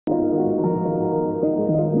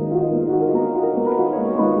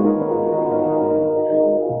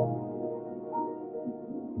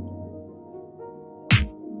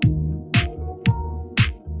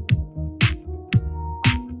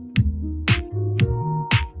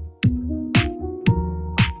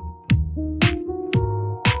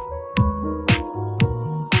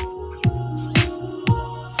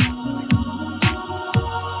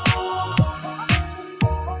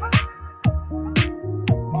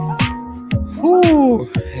Whew.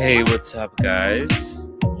 Hey, what's up, guys?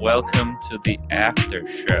 Welcome to the after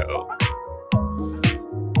show.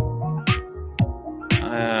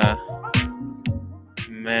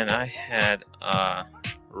 Man, I had a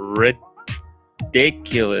ridiculous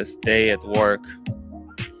day at work.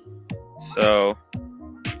 So,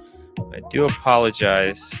 I do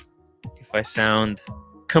apologize if I sound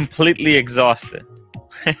completely exhausted.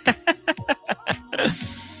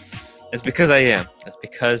 It's because I am. It's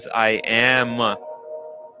because I am.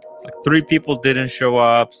 It's like 3 people didn't show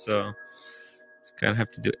up, so just gonna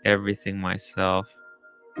have to do everything myself.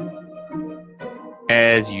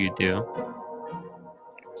 As you do.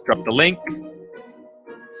 Let's drop the link.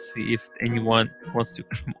 See if anyone wants to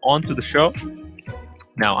come on to the show.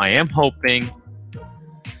 Now, I am hoping...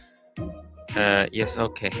 yes,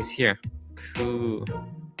 okay, he's here. Cool.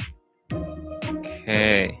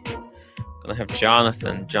 Okay. Gonna have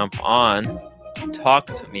Jonathan jump on to talk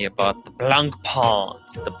to me about the Blancpain.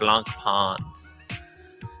 The Blancpain.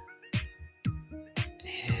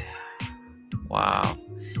 Yeah. Wow.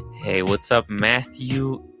 Hey, what's up,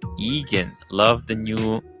 Matthew Egan? Love the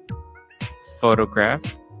new photograph.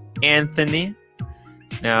 Anthony.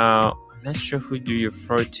 Now, I'm not sure who do you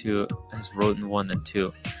refer to as Rodent 1 and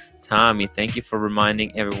 2. Tommy, thank you for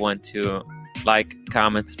reminding everyone to like,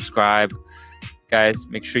 comment, subscribe. Guys,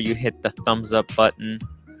 make sure you hit the thumbs up button.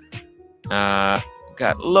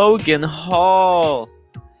 Got Logan Hall.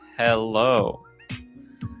 Hello.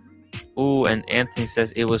 Ooh, and Anthony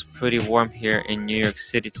says it was pretty warm here in New York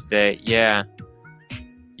City today. Yeah.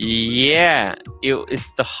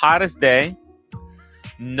 It's the hottest day.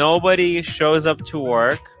 Nobody shows up to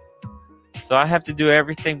work. So I have to do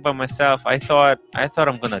everything by myself. I thought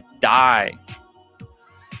I'm gonna die.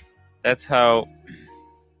 That's how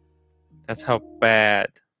bad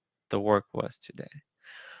the work was today.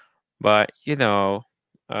 But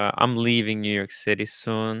I'm leaving New York City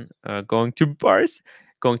soon. Going to Barcelona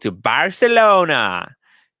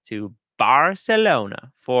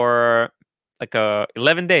for like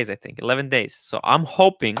 11 days, I think. 11 days. So I'm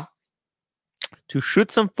hoping to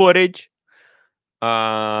shoot some footage,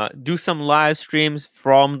 do some live streams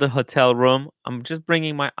from the hotel room. I'm just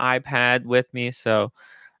bringing my iPad with me, so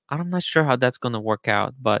I'm not sure how that's gonna work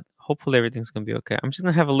out, but hopefully everything's gonna be okay. I'm just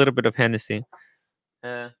gonna have a little bit of Hennessy.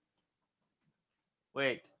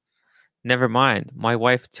 Wait. Never mind. My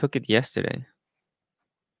wife took it yesterday.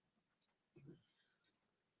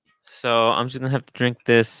 So I'm just gonna have to drink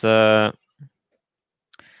this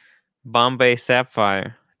Bombay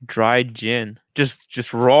Sapphire dry gin.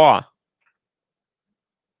 Just raw.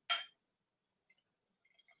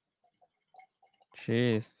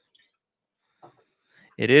 Jeez.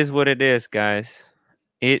 It is what it is, guys.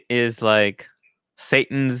 It is like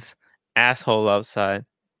Satan's asshole outside.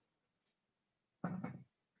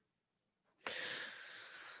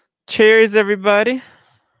 Cheers, everybody.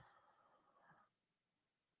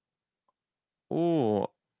 Ooh,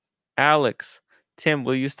 Alex. Tim,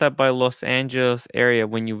 will you stop by Los Angeles area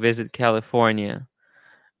when you visit California?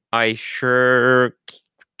 I sure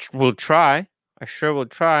will try.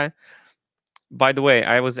 By the way,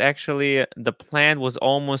 the plan was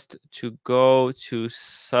almost to go to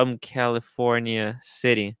some California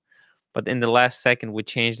city, but in the last second we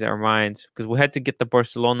changed our minds because we had to get the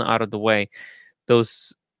Barcelona out of the way.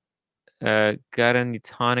 Those got any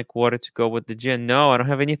tonic water to go with the gin? No, I don't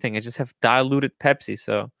have anything. I just have diluted Pepsi,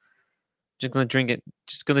 so just gonna drink it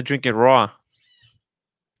raw.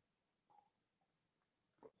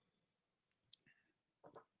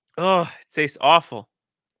 Oh, it tastes awful.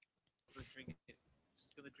 Just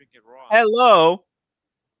gonna drink it raw. Hello,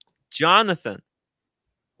 Jonathan.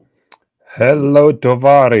 Hello,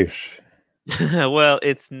 Tovarish. Well,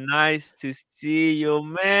 it's nice to see you,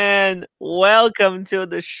 man. Welcome to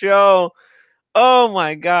the show. Oh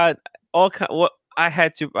my God! I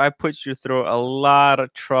put you through a lot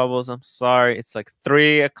of troubles. I'm sorry. It's like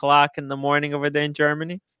 3 o'clock in the morning over there in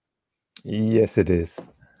Germany. Yes, it is.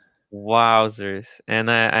 Wowzers!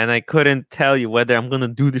 And I couldn't tell you whether I'm gonna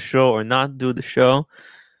do the show or not do the show.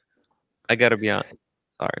 I gotta be honest.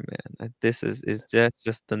 Sorry, man. This is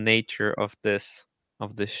just the nature of this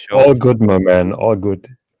show. All good, my man. All good.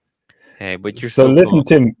 Hey, but you're so listen, cool.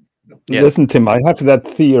 Tim. Yeah. Listen, Tim. I have that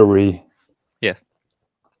theory. Yes.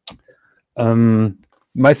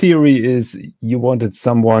 My theory is you wanted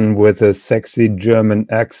someone with a sexy German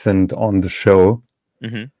accent on the show,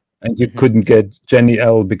 and you couldn't get Jenny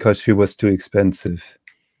L because she was too expensive.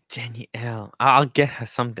 Jenny L. I'll get her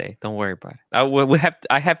someday. Don't worry about it.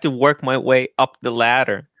 I have to work my way up the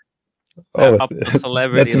ladder. Up the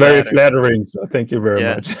celebrity that's very ladder. Flattering. So thank you very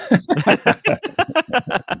much.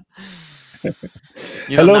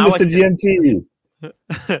 Hello, Mr. GMT.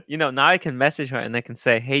 Now I can message her and I can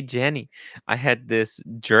say, "Hey, Jenny, I had this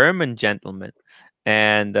German gentleman,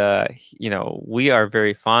 and we are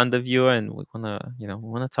very fond of you, and we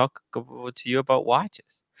wanna talk to you about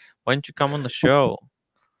watches. Why don't you come on the show?"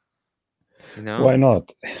 Why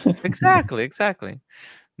not? Exactly.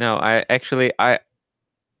 No,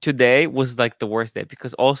 today was like the worst day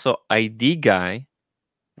because also ID guy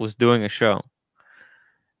was doing a show,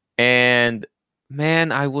 and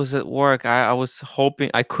man, I was at work. I was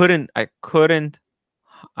hoping I couldn't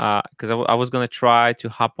because I was gonna try to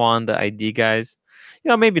hop on the ID guys.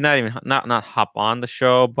 Maybe not even not hop on the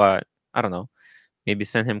show, but I don't know. Maybe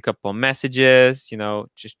send him a couple of messages.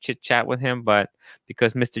 Just chit chat with him. But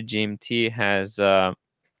because Mr. GMT has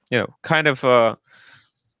kind of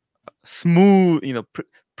smooth,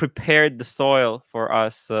 prepared the soil for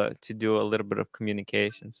us to do a little bit of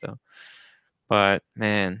communication. So, but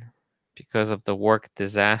man, because of the work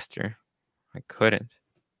disaster, I couldn't.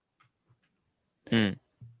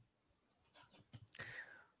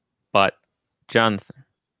 But Jonathan,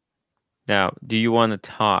 now, do you want to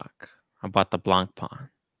talk about the Blancpain?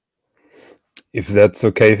 If that's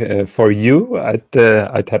okay for you,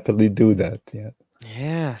 I'd happily do that. Yeah.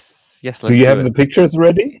 Yes. Let's do you have the pictures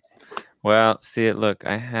ready? Well, see, look,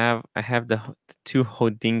 I have the two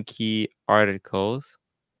Hodinkee articles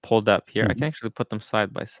pulled up here. I can actually put them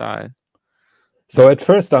side by side. So at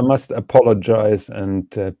first I must apologize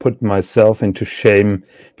and put myself into shame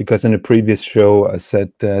because in a previous show I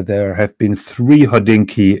said there have been 3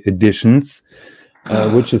 Hodinkee editions,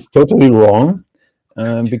 which is totally wrong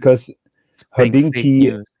because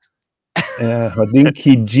Hodinkee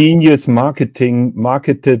Genius Marketing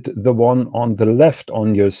marketed the one on the left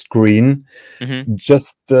on your screen,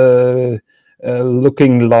 just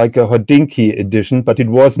looking like a Hodinkee edition, but it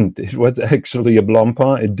wasn't. It was actually a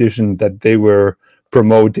Blancpain edition that they were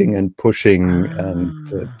promoting and pushing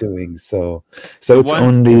and doing. So it's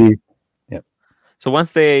only So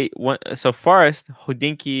first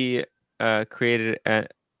Hodinkee created an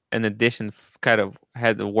edition, kind of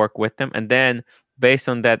had to work with them, and then based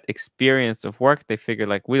on that experience of work, they figured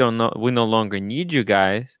like we no longer need you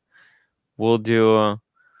guys. We'll do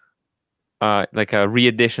like a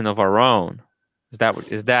re-edition of our own. Is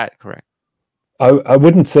that correct? I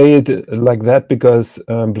wouldn't say it like that because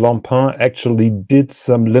Blancpain actually did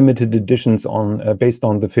some limited editions based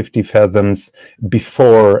on the 50 Fathoms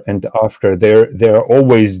before and after. They're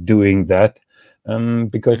always doing that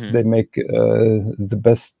because they make the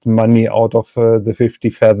best money out of the 50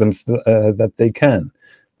 Fathoms that they can.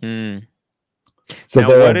 So now,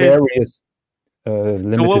 there are various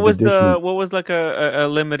limited so what was editions. What was like a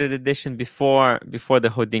limited edition before the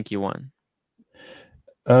Hodinkee one?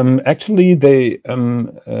 Actually, they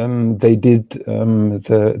did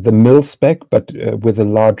the mil spec, but with a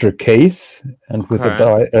larger case and with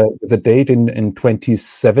a date in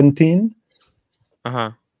 2017.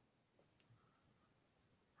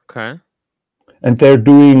 Okay. And they're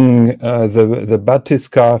doing the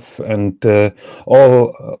bathyscaphe and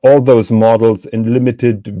all those models in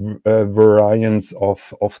limited variants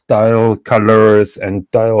of dial colors and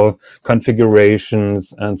dial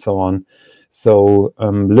configurations and so on. So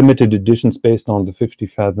limited editions based on the 50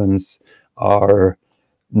 Fathoms are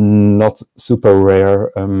not super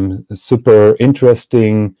rare. Super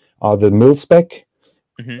interesting are the mil spec,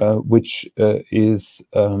 which is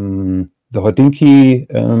the Hodinkee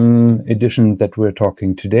edition that we're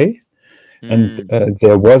talking today. And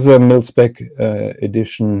there was a mil spec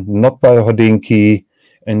edition, not by Hodinkee,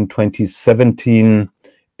 in 2017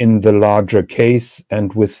 in the larger case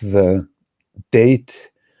and with the date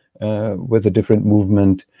with a different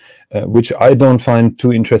movement, which I don't find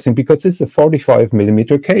too interesting because it's a 45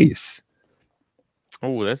 millimeter case.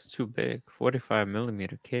 Oh, that's too big. 45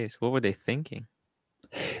 millimeter case. What were they thinking?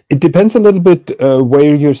 It depends a little bit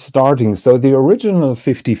where you're starting. So the original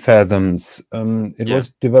 50 Fathoms, it was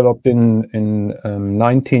developed in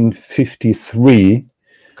 1953.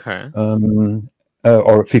 Okay.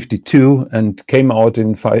 Or 52 and came out in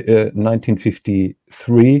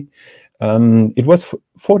 1953. It was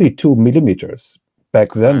 42 millimeters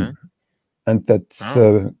back then, and that's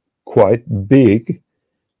quite big.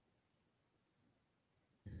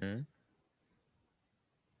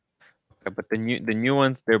 But the new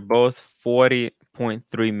ones, they're both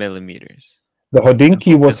 40.3 millimeters. The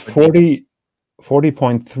Hodinkee was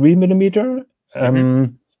 40.3 millimeter.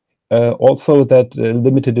 Also, that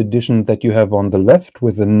limited edition that you have on the left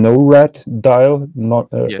with a no rad dial,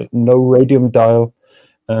 no radium dial,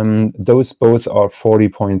 Those both are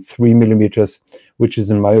 40.3 millimeters, which is,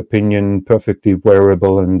 in my opinion, perfectly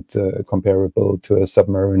wearable and comparable to a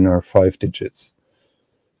Submariner 5 digits.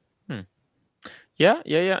 Yeah.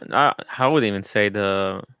 I would even say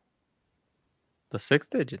the 6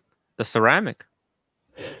 digit, the ceramic.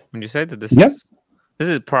 When you say that this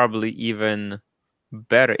is probably even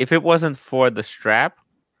better. If it wasn't for the strap,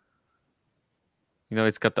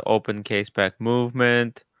 it's got the open case back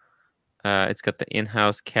movement. It's got the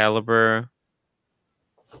in-house caliber.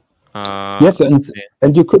 Yes,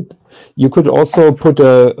 and you could also put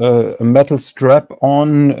a metal strap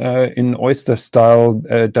on in oyster style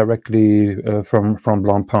directly from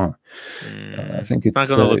Blancpain. I think it's not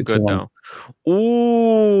gonna look good though.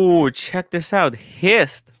 Ooh, check this out.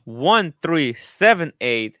 Hist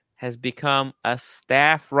 1378 has become a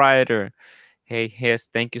staff writer. Hey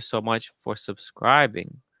Hist, thank you so much for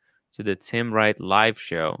subscribing to the timwrite live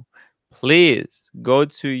show. Please go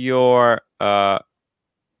to your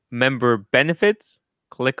member benefits,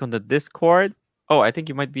 click on the Discord. Oh, I think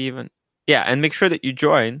you might be even and make sure that you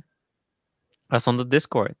join us on the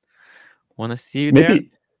Discord. Want to see you there?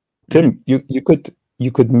 Tim, you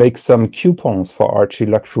could make some coupons for Archie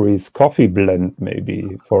Luxury's coffee blend,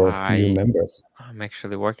 maybe for new members. I'm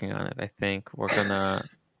actually working on it. I think we're gonna.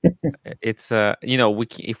 It's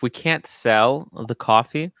if we can't sell the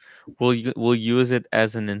coffee, we'll use it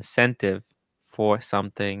as an incentive for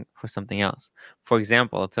something else. For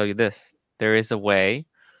example, I'll tell you this: there is a way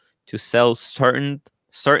to sell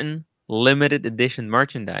certain limited edition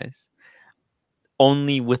merchandise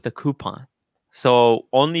only with a coupon. So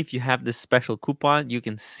only if you have this special coupon, you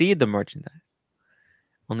can see the merchandise.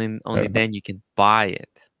 Only then you can buy it.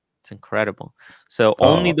 It's incredible. So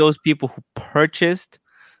only those people who purchased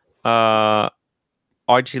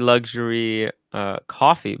Archie Luxury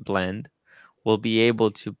coffee blend will be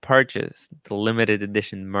able to purchase the limited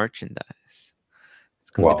edition merchandise.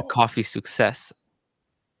 It's gonna be the coffee success.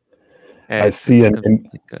 I see an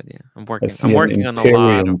good. Yeah, I'm working on a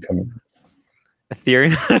lot of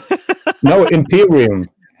Ethereum. No, Imperium.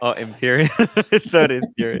 Oh, Imperium. I thought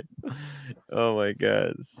Imperium. Oh my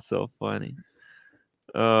god, it's so funny.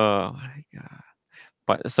 Oh my god.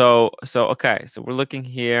 But so okay, so we're looking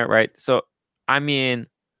here, right? So I mean,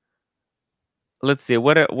 let's see.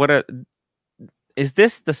 What is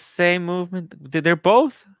this the same movement? They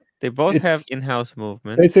both have in-house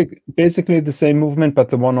movement. Basically the same movement, but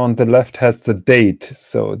the one on the left has the date,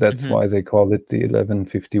 so that's why they call it the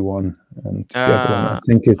 1151, and the other one I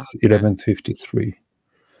think is 1153.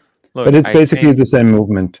 Look, but it's basically the same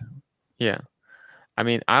movement. Yeah, I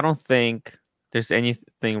mean, I don't think there's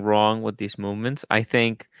anything wrong with these movements. I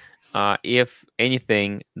think, if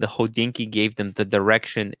anything, the Hodinkee gave them the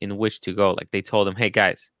direction in which to go. Like they told them, "Hey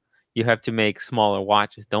guys, you have to make smaller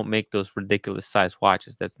watches. Don't make those ridiculous size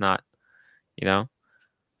watches. That's not,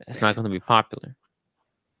 it's not going to be popular."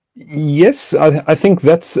 Yes, I think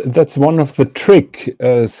that's one of the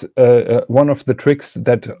one of the tricks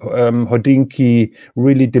that Hodinkee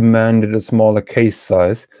really demanded a smaller case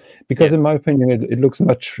size, because in my opinion it looks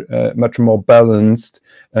much more balanced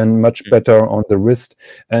and much better on the wrist,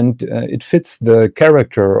 and it fits the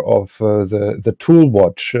character of the tool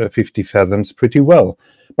watch 50 fathoms pretty well.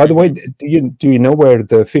 By the way, do you know where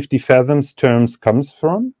the 50 fathoms terms comes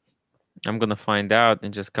from? I'm gonna find out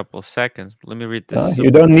in just a couple of seconds. But let me read this.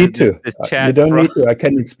 You don't need to. This chat you don't need to. I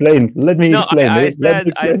can explain. Let me explain. I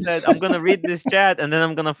said I'm gonna read this chat and then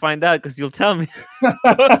I'm gonna find out because you'll tell me.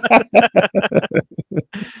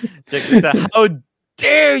 Check this out. How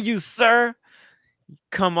dare you, sir?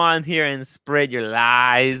 Come on here and spread your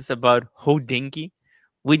lies about Hodinkee.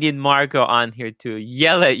 We need Marco on here to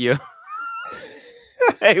yell at you.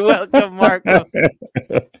 Hey, welcome, Marco.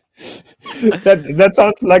 That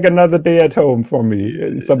sounds like another day at home for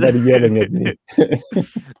me. Somebody yelling at me.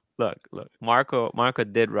 Look. Marco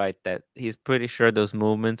did write that he's pretty sure those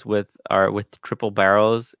movements with triple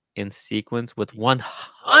barrels in sequence with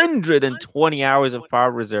 120 hours of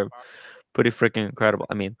power reserve. Pretty freaking incredible.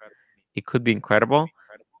 I mean, it could be incredible,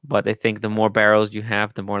 but I think the more barrels you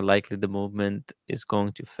have, the more likely the movement is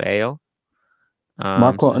going to fail.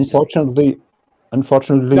 Marco, unfortunately,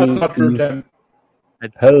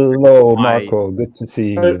 hello, Marco. Good to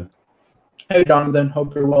see you. Hey, Jonathan.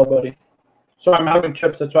 Hope you're well, buddy. So I'm having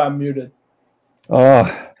chips. That's why I'm muted.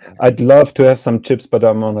 Oh, I'd love to have some chips, but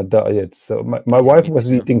I'm on a diet. So my wife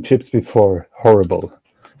was eating chips before. Horrible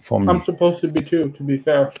for me. I'm supposed to be too, to be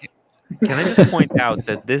fair. Can I just point out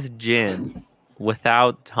that this gin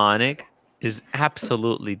without tonic is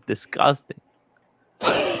absolutely disgusting.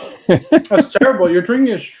 That's terrible. You're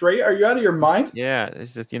drinking it straight. Are you out of your mind? Yeah,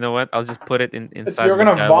 it's just, you know what? I'll just put it inside. You're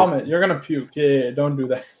gonna vomit. You're gonna puke. Yeah, don't do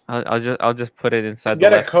that. I'll just put it inside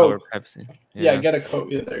Get the a Coke. leftover Pepsi. Yeah, get a Coke.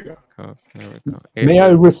 Yeah, there you go. Coke. There we go. May I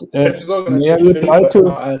reply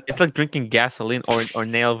to? It's like drinking gasoline or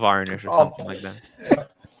nail varnish or something like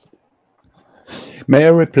that. May I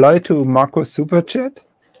reply to Marco's super chat?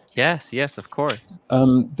 Yes, of course.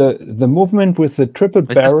 The movement with the triple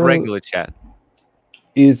It's barrel just regular chat.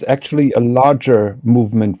 is actually a larger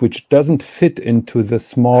movement which doesn't fit into the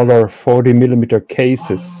smaller 40mm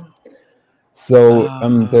cases. So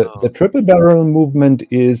the triple barrel movement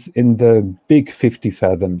is in the big 50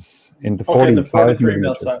 fathoms, in the 45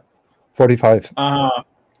 millimeters. 45.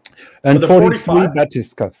 And 43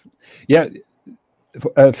 batiscaf. Yeah,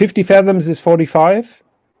 50 fathoms is 45.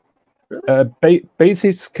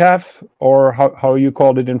 Batiscaf, or how you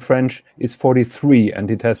call it in French, is 43,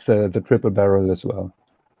 and it has the triple barrel as well.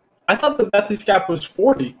 I thought the batiscaf was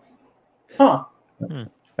 40. Huh.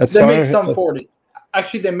 They make some 40.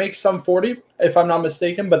 Actually, they make some 40, if I'm not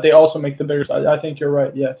mistaken, but they also make the bigger size. I think you're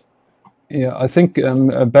right, yes. Yeah, I think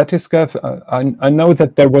batiscaf, I know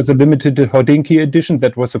that there was a limited Hodinky edition.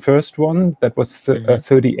 That was the first one. That was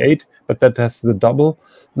 38, but that has the double.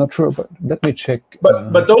 Not sure, but let me check.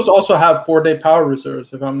 But those also have 4-day power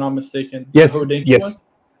reserves, if I'm not mistaken. Yes, yes. One?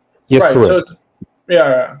 Yes, right, correct. So it's,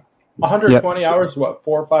 120 hours, what,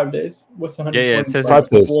 4 or 5 days? What's 120? Yeah, it says 5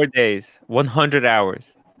 days. 4 days, 100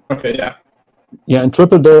 hours. Okay, yeah. Yeah, and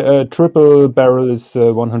triple barrel is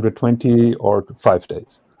 120 or 5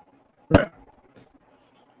 days. Right.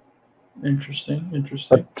 Interesting.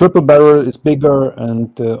 But triple barrel is bigger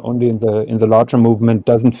and only in the larger movement,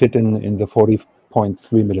 doesn't fit in the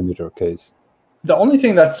 40.3mm case. The only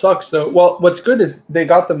thing that sucks, though, well, what's good is they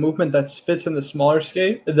got the movement that fits in the smaller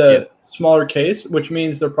scale, smaller case, which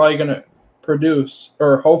means they're probably going to produce,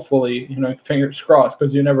 or hopefully, fingers crossed,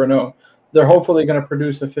 because you never know. They're hopefully going to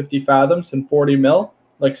produce a 50 fathoms and 40 mil,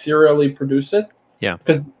 like serially produce it. Yeah.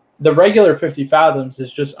 Because the regular 50 fathoms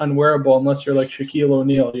is just unwearable unless you're like Shaquille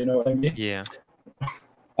O'Neal, you know what I mean? Yeah.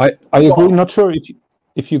 I agree. Not sure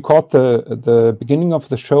if you caught the beginning of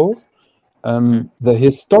the show. The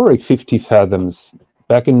historic 50 fathoms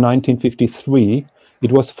back in 1953,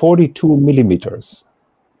 it was 42 millimeters.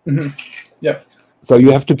 Yeah. So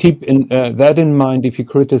you have to keep that in mind if you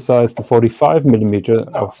criticize the 45 millimeter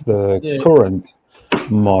of the current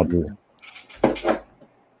model.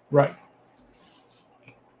 Right.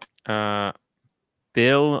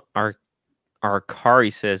 Bill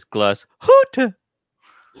Arcari says Glass Hoot.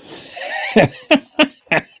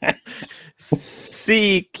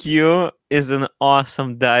 CQ is an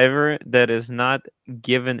awesome diver that is not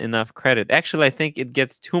given enough credit. Actually, I think it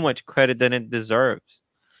gets too much credit than it deserves.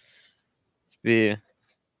 I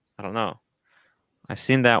don't know. I've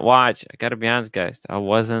seen that watch. I gotta be honest, guys. I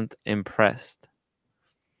wasn't impressed.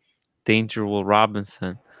 Danger Will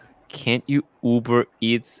Robinson. Can't you Uber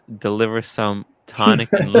Eats deliver some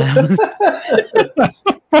tonic and lemon?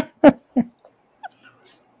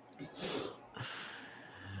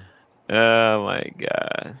 Oh my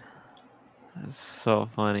god. That's so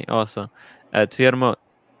funny. Also, Tuermo,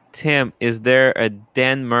 Tim, is there a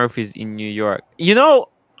Dan Murphy's in New York?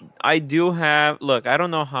 I do have. Look, I don't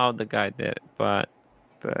know how the guy did it, but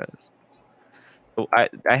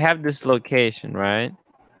I have this location, right?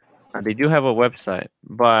 They do have a website,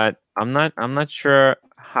 but I'm not sure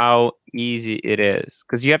how easy it is,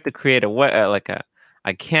 because you have to create a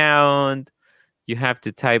account. You have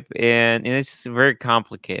to type in, and it's very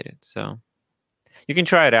complicated. So you can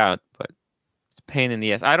try it out, but it's a pain in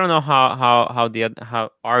the ass. I don't know how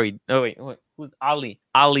Ari. Oh wait, who's Ali?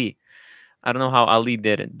 Ali. I don't know how Ali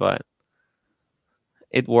did it, but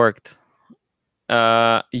it worked.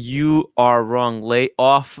 You are wrong. Lay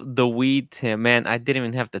off the weed, Tim. Man, I didn't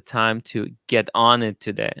even have the time to get on it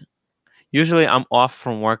today. Usually I'm off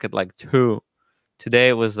from work at like 2. Today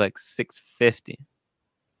it was like 6:50.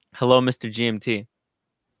 Hello, Mr. GMT.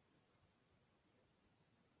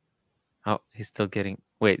 Oh, he's still getting...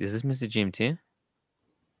 Wait, is this Mr. GMT?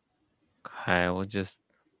 Okay, we'll just...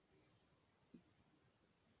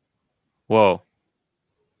 Whoa.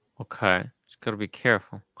 Okay, just gotta be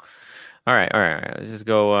careful. All right. Let's just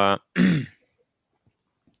go.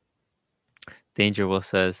 Danger Will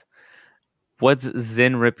says, what's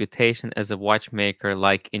Zinn reputation as a watchmaker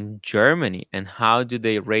like in Germany, and how do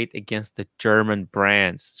they rate against the German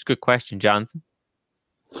brands? It's a good question, Jonathan.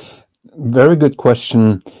 Very good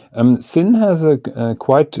question. Zinn has a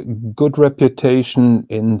quite good reputation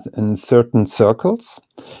in certain circles,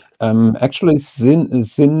 Actually,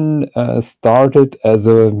 Sin started as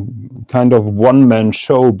a kind of one-man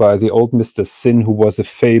show by the old Mr. Sin, who was a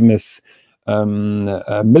famous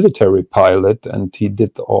military pilot, and he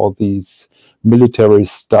did all these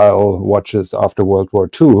military-style watches after World War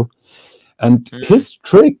II. And his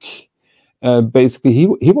trick, basically,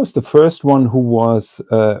 he was the first one who was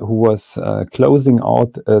closing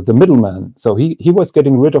out the middleman. So he was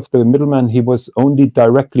getting rid of the middleman. He was only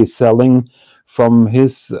directly selling from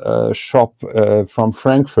his shop from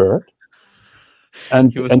Frankfurt,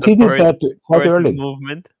 and he did that quite early.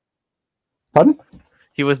 Movement. Pardon?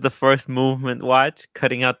 He was the first movement watch,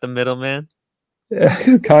 cutting out the middleman.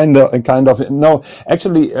 kind of. No,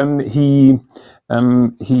 actually, he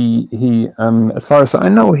as far as I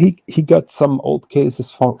know, he got some old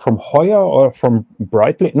cases from Hoyer or from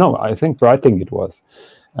Breitling. No, I think Breitling it was,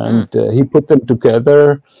 and he put them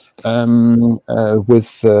together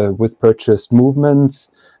with purchased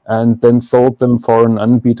movements, and then sold them for an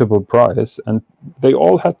unbeatable price. And they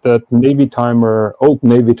all had that old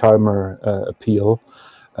Navy timer appeal.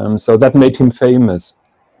 So that made him famous.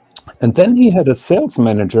 And then he had a sales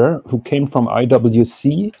manager who came from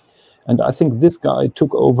IWC. And I think this guy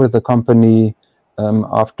took over the company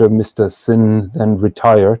after Mr. Sin then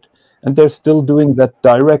retired. And they're still doing that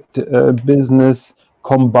direct business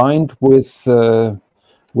combined with a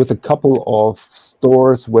couple of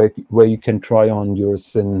stores where you can try on your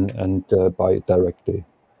Sin and buy it directly.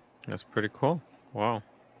 That's pretty cool. Wow.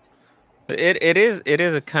 It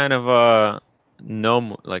is a kind of a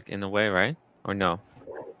no, like in a way, right? Or no?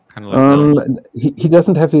 Kind of like no. He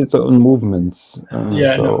doesn't have his own movements.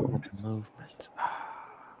 Movements.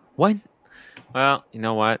 What? Well, you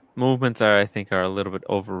know what? Movements are a little bit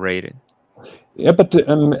overrated. Yeah, but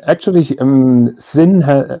actually, Sin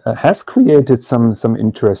has created some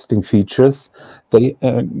interesting features. They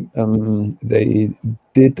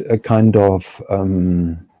did a kind of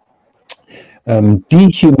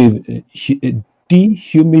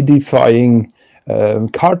dehumidifying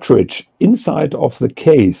cartridge inside of the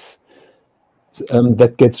case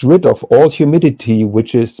that gets rid of all humidity,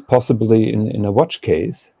 which is possibly in a watch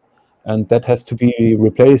case, and that has to be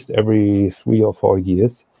replaced every 3 or 4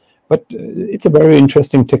 years. But it's a very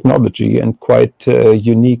interesting technology and quite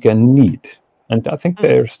unique and neat. And I think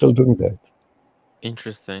they're still doing that.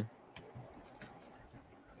 Interesting.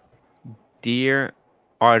 Dear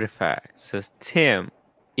Artifact says, Tim,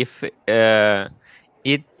 if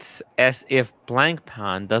it's as if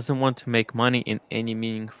Blancpain doesn't want to make money in any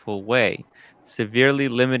meaningful way. Severely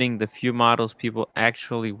limiting the few models people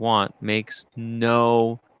actually want makes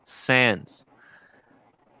no sense.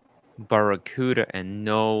 Barracuda and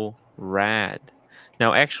no Rad.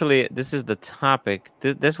 Now, actually, this is the topic.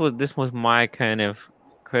 This was my kind of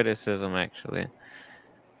criticism. Actually,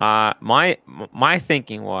 my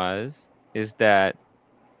thinking is that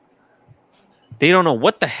they don't know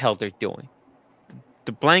what the hell they're doing.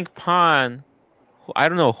 The Blancpain, I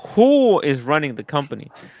don't know who is running the company,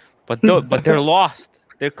 but they're lost.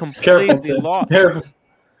 They're completely lost.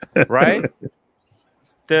 Right?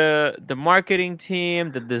 The marketing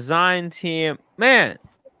team, the design team, man,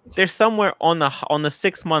 they're somewhere on the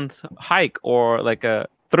 6-month hike or like a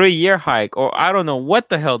 3-year hike, or I don't know what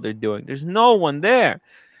the hell they're doing. There's no one there.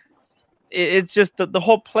 It's just the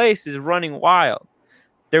whole place is running wild.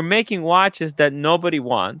 They're making watches that nobody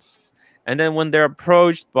wants, and then when they're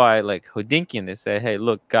approached by like Hodinkee and they say, "Hey,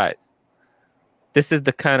 look, guys, this is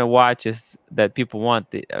the kind of watches that people want."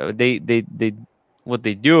 They what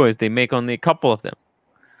they do is they make only a couple of them.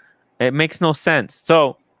 It makes no sense.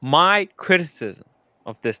 So my criticism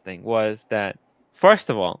of this thing was that, first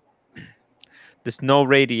of all, there's no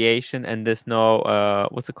radiation and there's no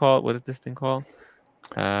what's it called? What is this thing called?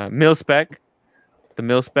 Mil spec. The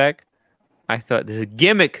mil spec. I thought this is a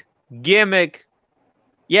gimmick.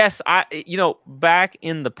 Yes, back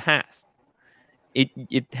in the past,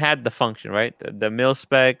 it had the function, right? The mil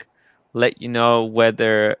spec let you know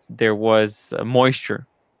whether there was moisture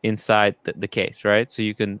inside the case, right? So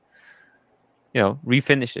you can,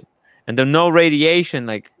 refinish it. And the no radiation,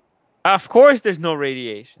 like, of course there's no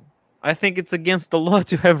radiation. I think it's against the law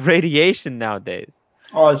to have radiation nowadays.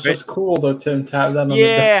 Oh, it's just cool though, Tim, to have that on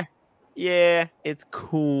the yeah, it's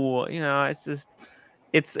cool. It's just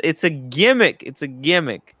it's a gimmick. It's a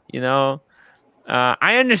gimmick,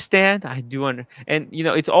 I understand. I do and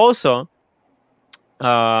it's also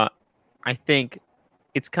I think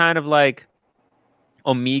it's kind of like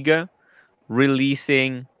Omega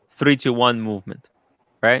releasing 3-2-1 movement,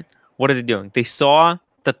 right? What are they doing? They saw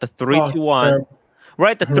that the 3-2-1,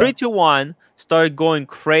 right? The 3-2-1 started going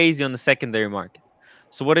crazy on the secondary market.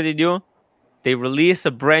 So what did they do? They release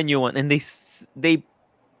a brand new one, and they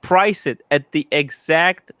price it at the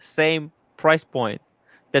exact same price point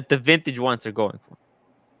that the vintage ones are going for.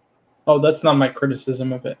 Oh, that's not my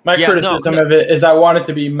criticism of it. My Yeah, criticism of it is I want it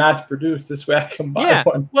to be mass produced. This way I can buy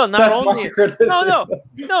one. Well, not That's only my criticism.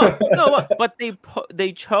 no, but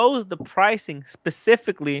they chose the pricing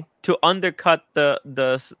specifically to undercut the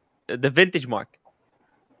vintage market.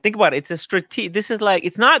 Think about it. It's a strategy. This is like,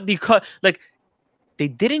 it's not because like they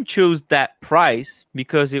didn't choose that price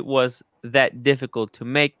because it was that difficult to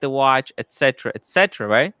make the watch, etc.,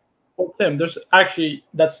 right? Well, Tim, there's actually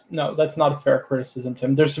that's not a fair criticism,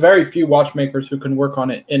 Tim. There's very few watchmakers who can work on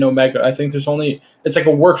it in Omega. I think it's like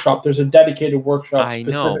a workshop. There's a dedicated workshop. I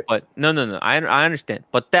know, but no. I understand.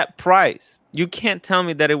 But that price, you can't tell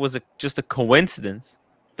me that it was just a coincidence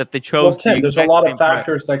that they chose. Well, Tim, there's a lot of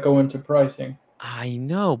factors that go into pricing. I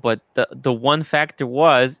know, but the one factor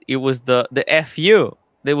was it was the FU.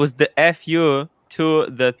 There was the FU to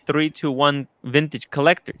the 321 vintage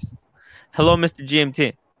collectors. Hello, Mr.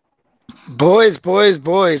 GMT. Boys,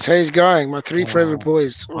 how's it going? My three favorite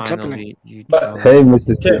boys. What's happening? Hey,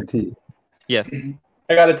 Mr. GMT. Yes.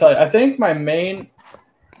 I got to tell you, I think my main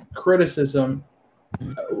criticism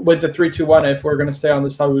with the 321, if we're going to stay on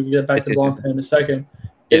this topic, we can get back to Blancpain in a second,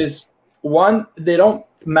 is one, they don't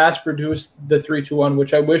mass produce the 321,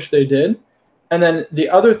 which I wish they did. And then the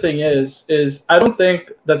other thing is I don't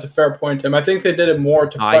think that's a fair point, Tim. I think they did it more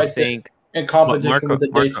to price it in competition with the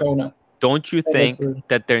Daytona. Don't you think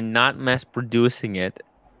that they're not mass producing it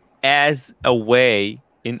as a way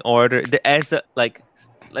in order as a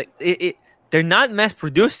they're not mass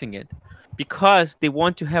producing it because they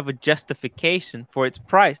want to have a justification for its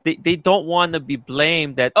price. They don't want to be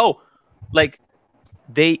blamed that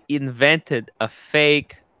they invented a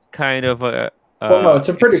fake kind of a well, no, it's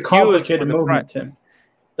a pretty complicated movement, Tim.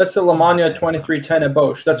 That's the Lamagna 2310 at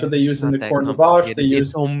Bosch. That's what they use in the Corne de Bosch. They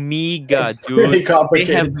use Omega, dude. They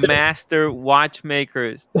have master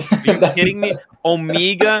watchmakers. Are you kidding me?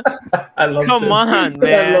 Omega? I love Come on,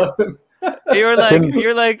 man.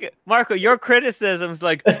 You're like Marco. Your criticism's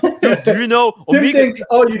like, dude, do you know Omega? Tim thinks,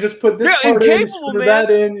 you just put this part in, screw that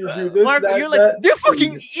in, you do this, Marco, you're like, they're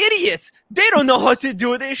fucking idiots. They don't know how to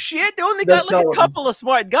do this shit. They only got like a couple of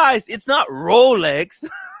smart guys. It's not Rolex,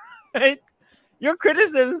 right? Your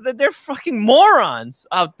criticism is that they're fucking morons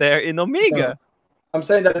out there in Omega. No, I'm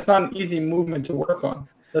saying that it's not an easy movement to work on.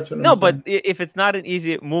 That's what I'm saying. No, but if it's not an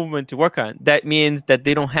easy movement to work on, that means that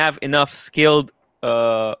they don't have enough skilled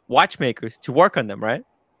watchmakers to work on them, right?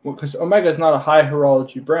 Well, because Omega is not a high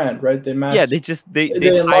horology brand, right? They hired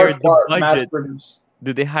the budget.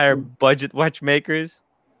 Do they hire budget watchmakers?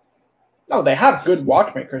 No, they have good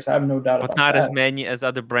watchmakers. I have no doubt about that. But not as many as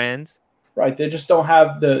other brands. Right, they just don't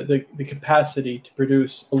have the capacity to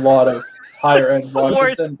produce a lot of higher end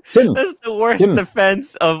watches. That's the worst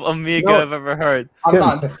defense of Omega I've ever heard. I'm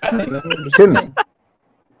not defending them.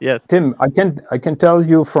 Yes, Tim, I can tell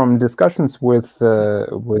you from discussions with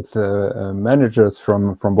managers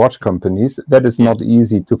from watch companies that it's not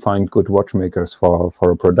easy to find good watchmakers for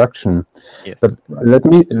a production. Yes. But let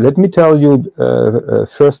me tell you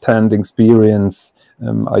first-hand experience.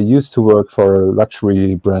 I used to work for a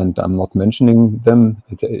luxury brand. I'm not mentioning them.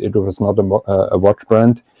 It was not a watch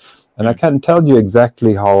brand, and I can tell you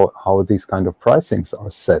exactly how these kind of pricings are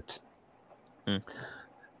set.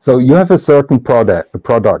 So you have a certain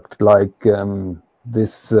product like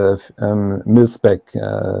this mil-spec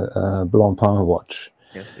Blancpain watch.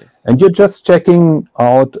 Yes. And you're just checking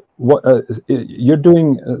out what you're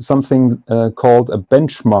doing something called a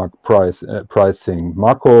benchmark pricing.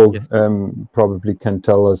 Marco probably can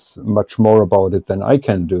tell us much more about it than I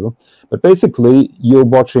can do. But basically, you're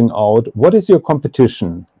watching out what is your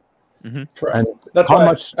competition. Correct. And that's how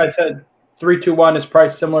much I said 321 is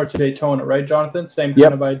priced similar to Daytona, right, Jonathan? Same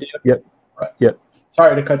kind of idea. Yep. Right. Yep.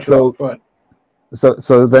 Sorry to cut you off. Go ahead.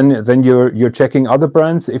 So then you're checking other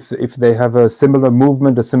brands if they have a similar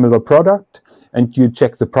movement, a similar product, and you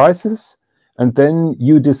check the prices, and then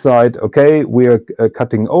you decide, okay, we're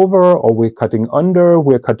cutting over or we're cutting under.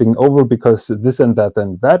 We're cutting over because this and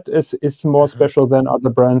that is more special than other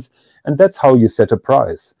brands, and that's how you set a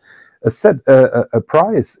price. A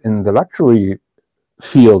price in the luxury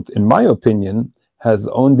field, in my opinion, has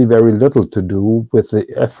only very little to do with the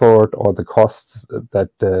effort or the costs that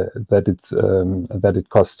it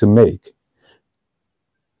costs to make.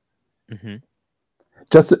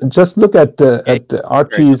 Just look at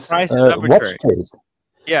Archie's watch case.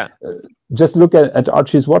 Yeah. Just look at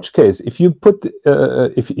Archie's watch case. If you put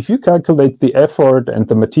if you calculate the effort and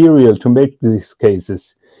the material to make these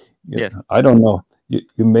cases, I don't know.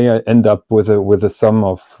 You may end up with a sum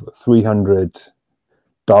of $300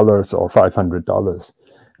 or $500,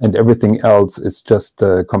 and everything else is just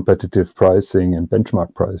competitive pricing and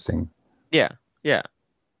benchmark pricing. Yeah.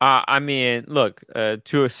 I mean, look,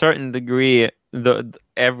 to a certain degree, the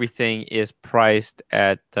everything is priced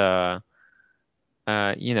at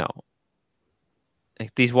you know,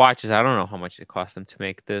 like these watches. I don't know how much it cost them to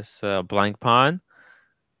make this Blancpain.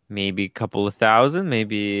 Maybe a couple of thousand,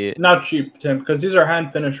 maybe. Not cheap, Tim, because these are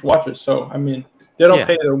hand finished watches. So I mean, they don't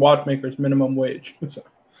pay their watchmakers minimum wage. So.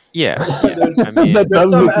 Yeah. I mean, that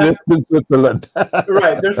doesn't exist in Switzerland.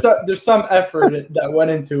 Right. There's some effort that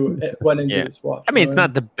went into this watch. I mean, it's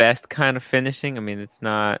not the best kind of finishing. I mean, it's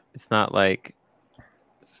not like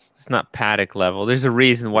it's not paddock level. There's a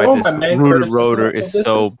reason why this rotor is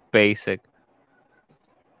so basic.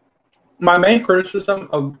 My main criticism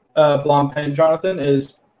of Blancpain, Jonathan,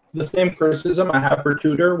 is the same criticism I have for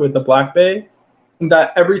Tudor with the Blancpain,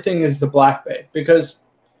 that everything is the Blancpain, because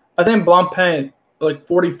I think Blancpain, like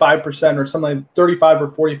 45% or something like 35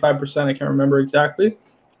 or 45%, I can't remember exactly,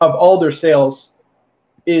 of all their sales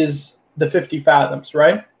is the 50 fathoms,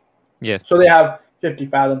 right? Yes. So they have 50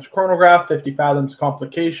 fathoms chronograph, 50 fathoms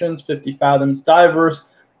complications, 50 fathoms divers.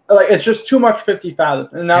 Like, it's just too much 50 fathoms.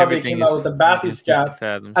 And now they came out with the Bathyscap,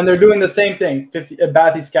 and they're doing the same thing. 50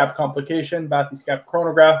 Bathyscap complication, Bathyscap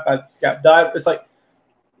chronograph, Bathyscap dive. It's like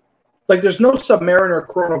there's no Submariner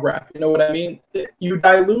chronograph. You know what I mean? You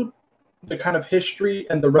dilute the kind of history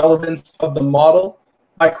and the relevance of the model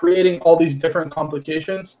by creating all these different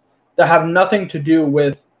complications that have nothing to do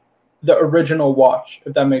with the original watch,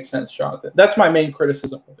 if that makes sense, Jonathan. That's my main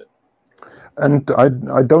criticism of it. And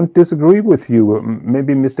I don't disagree with you.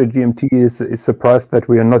 Maybe Mr. GMT is surprised that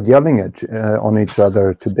we are not yelling on each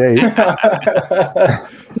other today.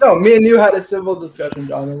 No, me and you had a civil discussion,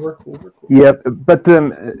 John. We're cool. Yeah, but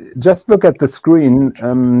just look at the screen.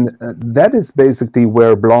 That is basically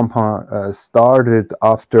where Blancpain started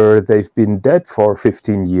after they've been dead for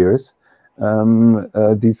 15 years.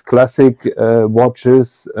 These classic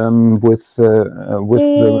watches with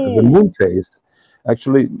the moon phase.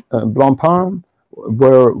 Actually, Blancpain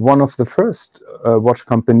were one of the first watch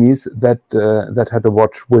companies that had a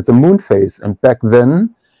watch with a moon phase. And back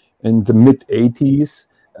then, in the mid-80s,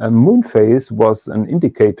 a moon phase was an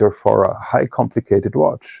indicator for a high complicated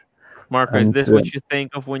watch. Marco, is this what you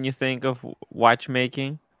think of when you think of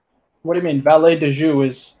watchmaking? What do you mean? Valet de Joux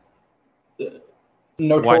is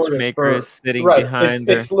notorious watchmakers sitting right. behind.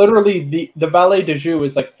 It's literally the Valet de Joux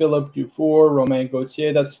is like Philippe Dufour, Romain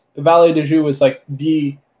Gauthier. That's Valet de Joux is like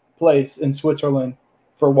the place in Switzerland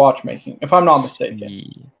for watchmaking, if I'm not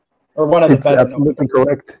mistaken, or one of the better. It's absolutely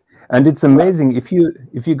correct. And it's amazing if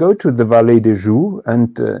you go to the Valet de Joux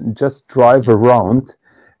and just drive around,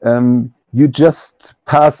 you just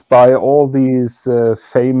pass by all these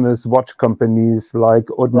famous watch companies like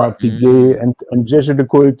Audemars Piguet and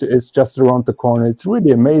Jaeger-LeCoultre is just around the corner. It's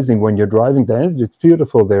really amazing when you're driving there. It's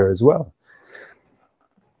beautiful there as well.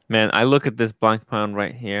 Man, I look at this Blancpain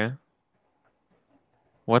right here.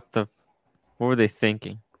 What were they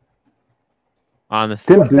thinking?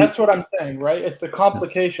 Honestly, that's what I'm saying, right? It's the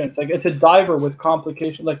complications. Like, it's a diver with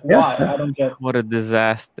complications. Like, why? I don't get it. What a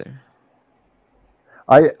disaster.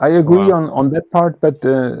 I agree on that part, but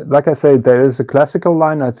like I say, there is a classical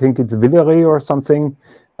line. I think it's Villeray or something,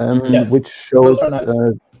 which shows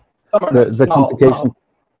the complications.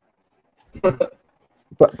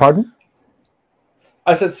 Pardon?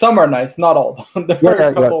 I said some are nice, not all. There are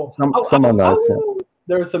a couple. Some are nice.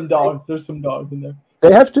 There are some dogs. There's some dogs in there.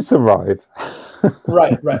 They have to survive.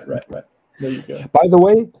 Right. There you go. By the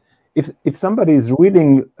way, if somebody is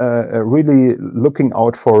really looking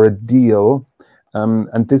out for a deal,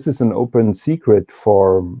 and this is an open secret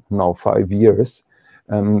for now 5 years,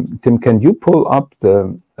 Tim, can you pull up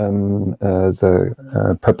the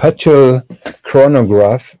perpetual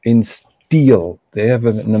chronograph in steel? They have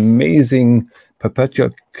an amazing perpetual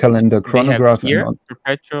calendar chronograph.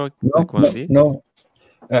 Perpetual. No.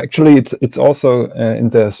 Actually, it's also in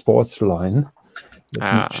the sports line.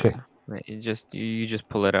 Let me check. You just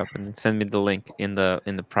pull it up and send me the link in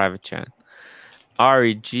the private chat.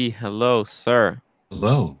 REG, hello, sir.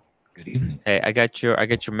 Hello. Good evening. Hey, I got your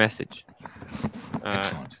message.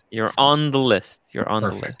 Excellent. You're on the list. You're on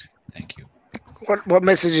Perfect. the list. Thank you. What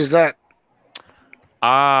message is that?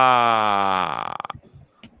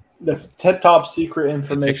 That's top secret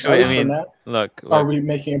information. Actually, I mean, look. Are we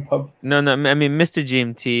making a pub? No. I mean, Mr.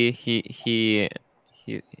 GMT. He.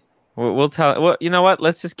 We'll tell. Well, you know what?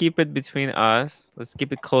 Let's just keep it between us. Let's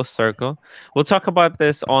keep it close circle. We'll talk about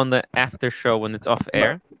this on the after show when it's off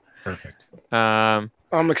air. Perfect. I'm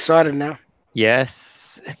excited now.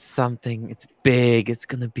 Yes, it's something. It's big. It's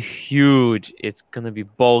gonna be huge. It's gonna be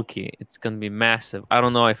bulky. It's gonna be massive. I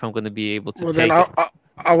don't know if I'm gonna be able to take it.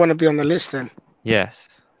 I want to be on the list then.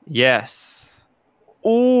 Yes. Yes.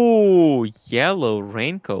 Ooh, yellow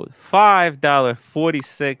raincoat.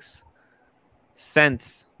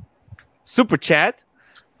 $5.46. Super chat.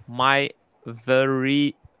 My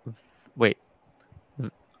very wait.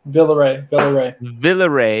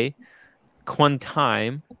 Villeray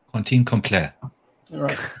Quantime. Quantine complet.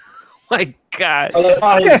 Right. My God. Oh, that's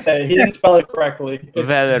not how you say it. He didn't spell it correctly. It's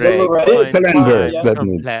Villeray Calendar, that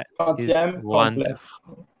means. Complet is Quantiem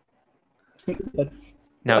wonderful. That's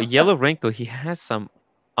Now, Yellow Raincoat, he has some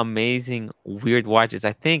amazing weird watches.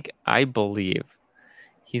 I believe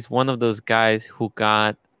he's one of those guys who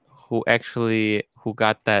got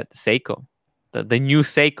that Seiko, the new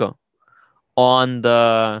Seiko on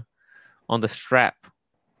the strap.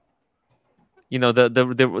 You know, the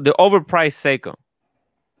overpriced Seiko.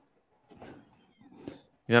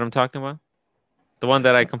 You know what I'm talking about? The one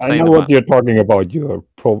that I I complained know about. what you're talking about. You're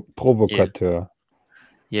provocateur.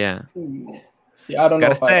 Yeah. See, I don't know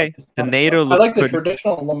Gotta if I say, like this. the NATO I look like the pretty.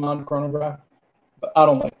 traditional Le Mans chronograph, but I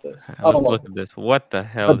don't like this. I don't Let's like look at this. What the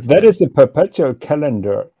hell But is that this? is a perpetual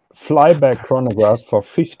calendar flyback chronograph for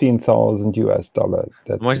 $15,000 US.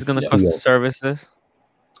 That's How much is a gonna cost to steal. service this?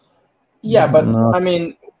 Yeah, but No. I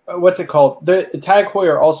mean, what's it called? The Tag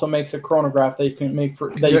Heuer also makes a chronograph that you can make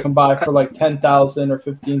for that you can buy for like 10,000 or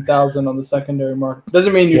 15,000 on the secondary market.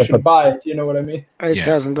 Doesn't mean you Yeah, should buy it. You know what I mean?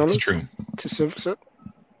 $8,000 That's true. to service it.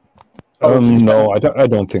 Oh, it's No, expensive. I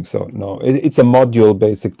don't think so. No, it's a module,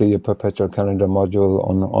 basically a perpetual calendar module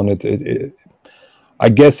on it. I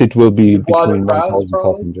guess it will be Dubois de between Praz,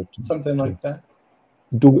 1,500. something like that.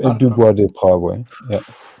 Dubois de Praz, yeah.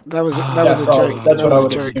 That was Yeah, a probably. joke. That's That what I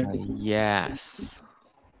was a would joke. assume. Yes.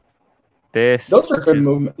 This. Those are good is-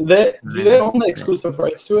 movements. Do they own the exclusive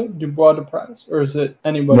rights to it, Dubois de Praz, or is it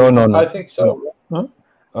anybody? No. I think so.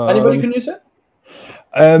 Anybody can use it.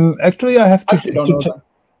 Actually, I have I actually don't know that.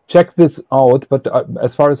 check this out, but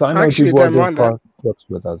as far as I know, Actually, Dubois don't de mind that. Praz works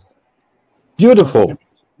with us. Beautiful.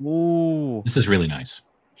 Ooh. This is really nice.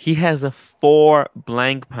 He has a 4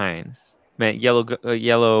 Blancpains. Man, yellow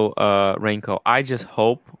raincoat. I just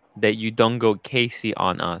hope that you don't go Casey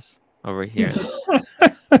on us over here.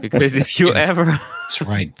 Because if you ever That's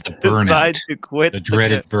right. The decide burnout. to quit The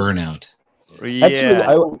dreaded burnout. yeah.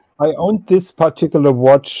 Actually, I owned this particular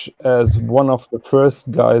watch as one of the first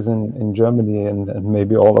guys in Germany and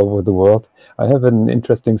maybe all over the world. I have an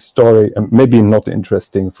interesting story, maybe not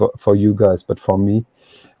interesting for you guys, but for me.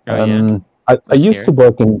 Oh, yeah. I Let's used hear to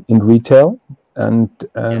work in retail, and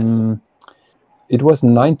Yes. it was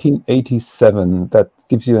 1987. That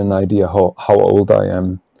gives you an idea how old I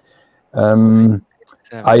am.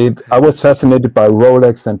 I was fascinated by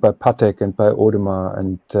Rolex and by Patek and by Audemars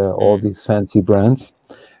and all these fancy brands.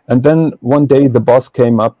 And then one day the boss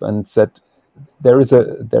came up and said, "There is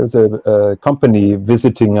a company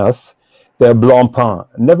visiting us. They're Blancpain.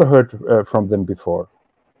 Never heard from them before.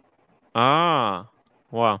 Ah,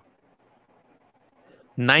 wow.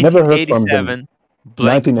 Never heard from them. 1987,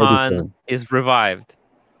 Blancpain 1987. is revived.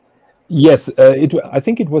 Yes, I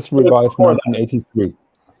think it was revived before that. 1983.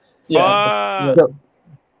 Yeah.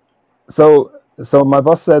 So my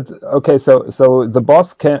boss said, okay, so the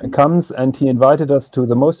boss comes and he invited us to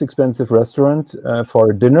the most expensive restaurant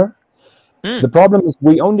for dinner. The problem is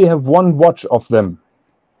we only have one watch of them.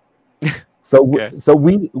 So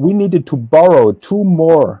we needed to borrow 2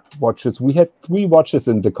 more watches. We had 3 watches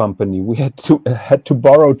in the company. We had to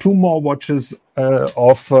borrow 2 more watches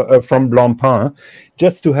from Blancpain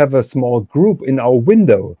just to have a small group in our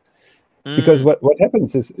window. Because what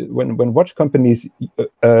happens is when watch companies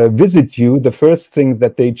visit you, the first thing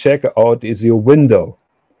that they check out is your window,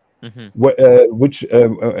 which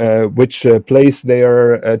place they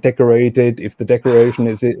are decorated, if the decoration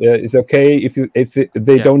is okay, if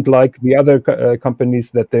they don't like the other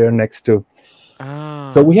companies that they are next to.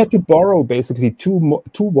 So we had to borrow basically 2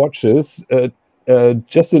 watches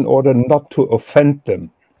just in order not to offend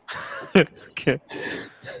them. Okay.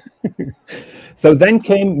 So then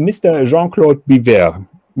came Mr. Jean-Claude Biver,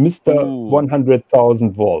 Mr.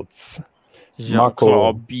 100,000 volts.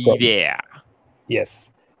 Jean-Claude Biver. Yes.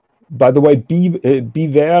 By the way,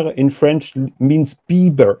 Biver in French means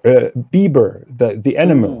beaver, the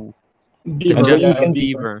animal.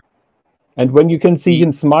 Beaver. And when you can see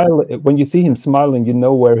him smile, when you see him smiling, you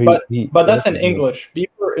know where he. But that's in English.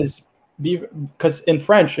 Beaver is beaver because in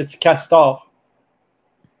French it's castor.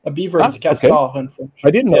 A beaver is castor in French. I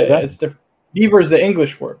didn't know that. It's different. Beaver is the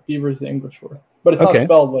English word. But it's not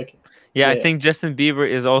spelled like it. Yeah, I think Justin Bieber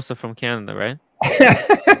is also from Canada, right?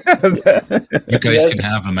 You guys can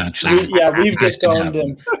have him, actually. We've disowned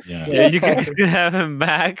him. Yeah. You guys can have him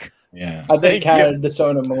back. Yeah. I think Canada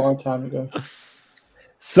disowned him a long time ago.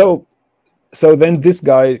 So then this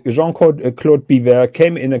guy, Jean-Claude Biver,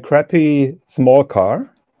 came in a crappy small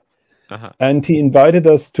car, and he invited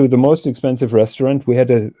us to the most expensive restaurant. We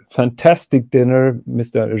had a fantastic dinner.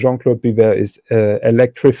 Mr. Jean-Claude Biver is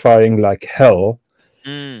electrifying like hell.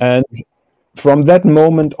 And from that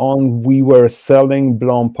moment on, we were selling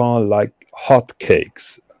Blancpain like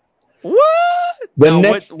hotcakes. What?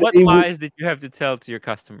 What day lies did you have to tell to your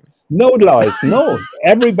customers? No lies. No.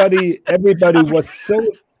 Everybody was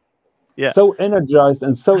so energized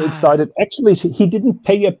and so excited. Actually, he didn't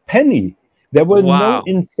pay a penny. There were no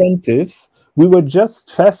incentives. We were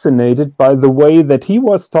just fascinated by the way that he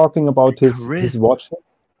was talking about his watch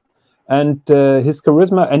and his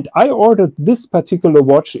charisma. And I ordered this particular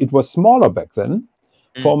watch. It was smaller back then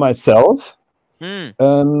for myself.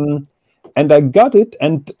 And I got it,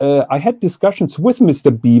 and I had discussions with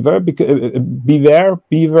Mr. Beaver,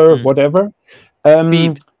 whatever.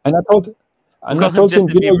 And I told him,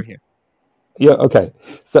 yeah, okay.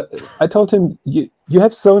 So I told him, you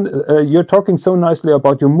have you're talking so nicely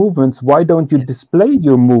about your movements. Why don't you display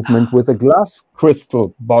your movement with a glass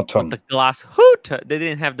crystal bottom? With the glass hoot. They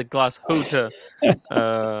didn't have the glass hoot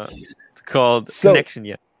called connection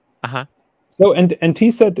yet. So and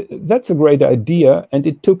he said that's a great idea, and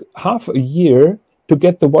it took half a year to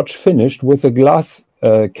get the watch finished with a glass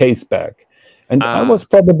case back, and I was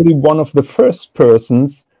probably one of the first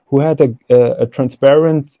persons who had a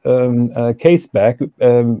transparent case back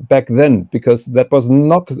then, because that was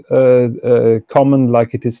not common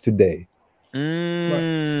like it is today. I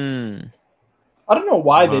don't know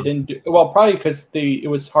why they didn't do well. Probably because it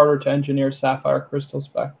was harder to engineer sapphire crystals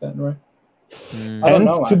back then, right? I don't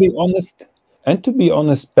know. To be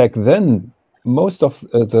honest, back then, most of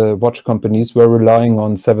the watch companies were relying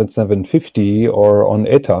on 7750 or on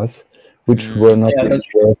ETAs, which were not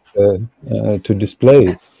to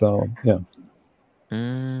display. So, yeah.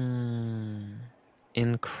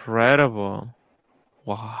 Incredible.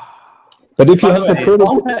 Wow. But if you have the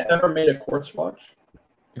Blancpain ever made a quartz watch?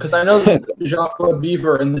 Because I know that Jean-Claude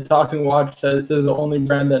Beaver in the Talking Watch says this is the only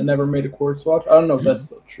brand that never made a quartz watch. I don't know if that's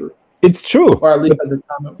still true. It's true. Or at least at the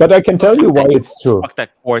time. But I can tell you why it's true. Fuck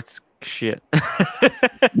that quartz shit.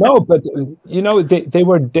 No, but they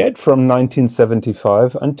were dead from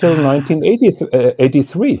 1975 until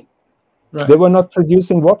 1983. Right. They were not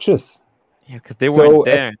producing watches. Yeah, because they weren't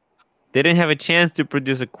there. They didn't have a chance to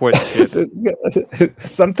produce a quartz ship.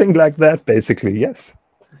 Something like that, basically, yes.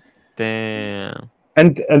 Damn.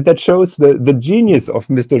 And that shows the genius of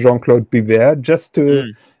Mr. Jean-Claude Biver, just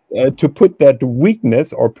to put that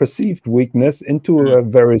weakness or perceived weakness into a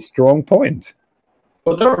very strong point.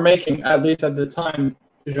 Well, they were making, at least at the time,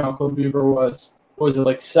 Jean-Claude Beaver was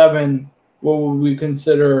like 7, what would we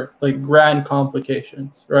consider like grand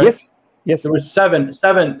complications, right? Yes. There was seven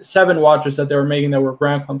watches that they were making that were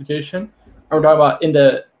grand complication. And we're talking about in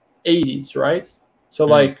the 80s, right? So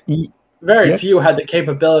like very few had the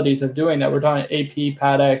capabilities of doing that. We're talking AP,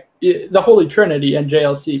 Patek, the Holy Trinity, and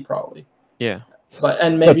JLC probably. Yeah.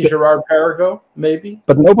 And maybe Gerard Perregaux, maybe.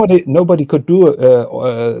 But nobody could do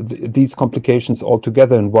these complications all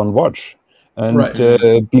together in one watch. And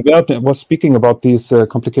Biver was speaking about these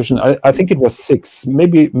complications. I think it was 6.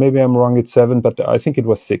 Maybe I'm wrong. It's 7, but I think it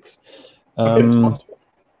was 6.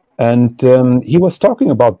 And he was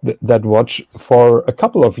talking about that watch for a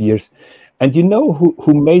couple of years. And you know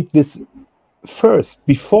who made this first,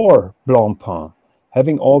 before Blancpain,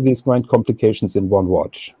 having all these grand complications in one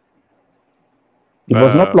watch? It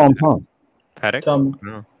was not Blancpain. Patek?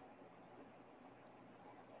 No.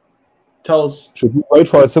 Tell us. Should we wait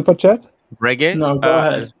for a super chat? Breguet? No, go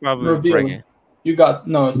ahead. It's probably Reveal. Breguet. You got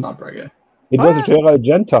it's not Breguet. It was Gerard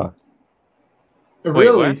Genta.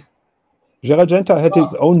 Really? Gerard Genta had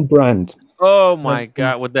his own brand. Oh my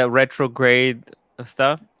god, with that retrograde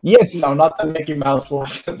stuff? Yes. No, not the Mickey Mouse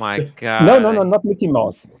watch. My god. No, not Mickey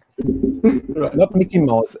Mouse. Not Mickey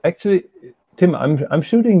Mouse. Actually, Tim, I'm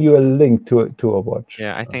shooting you a link to a watch.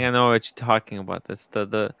 Yeah, I think I know what you're talking about. That's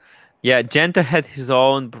Genta had his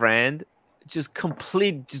own brand, just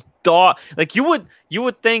like you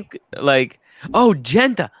would think like, oh,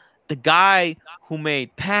 Genta, the guy who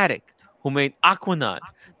made Patek, who made Aquanaut,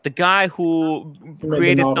 the guy who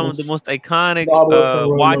created some of the most iconic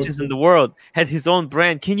watches in the world, had his own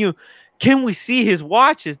brand. Can we see his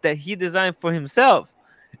watches that he designed for himself?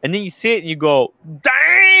 And then you see it and you go,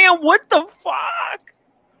 damn, what the fuck?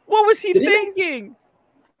 What was he thinking?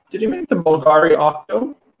 Did he make the Bulgari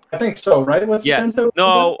Octo? I think so, right? Yes.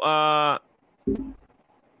 No,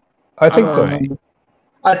 I think so.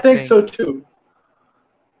 I think so too.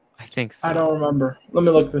 I think so. I don't remember. Let me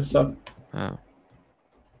look this up. Oh.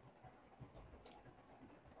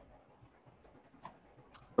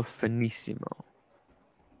 Finissimo.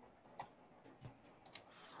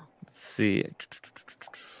 Let's see.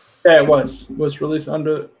 Yeah, it was released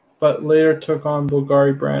under, but later took on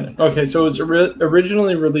Bulgari brand. Okay, so it was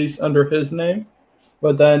originally released under his name,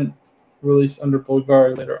 but then released under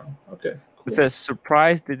Bulgari later on. Okay. It says,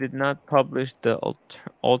 surprised they did not publish the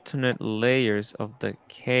alternate layers of the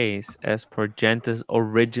case as per Genta's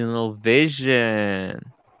original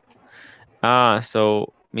vision.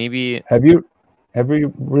 So maybe... Have you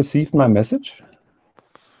received my message?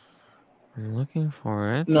 I'm looking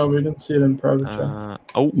for it. No, we didn't see it in private chat.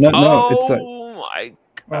 No, it's my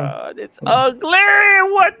God, it's ugly.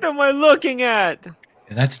 What am I looking at?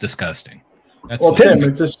 That's disgusting. That's Well, Tim,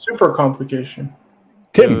 it's a super complication.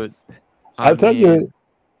 Tim, Dude, I'll tell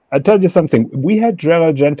you something. We had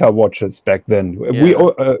Genta watches back then.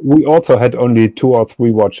 Yeah. We also had only 2 or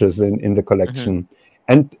 3 watches in the collection,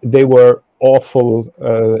 and they were awful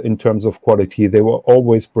in terms of quality. They were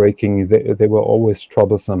always breaking. They were always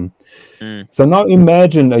troublesome. So now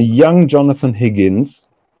imagine a young Jonathan Higgins,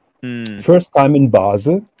 first time in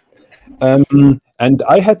Basel, and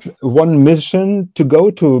I had one mission to go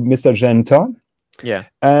to Mr. Genta. Yeah,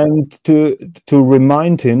 and to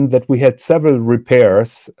remind him that we had several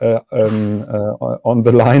repairs on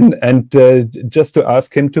the line, and just to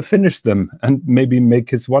ask him to finish them and maybe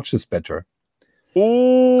make his watches better.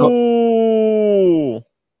 Ooh.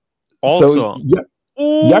 So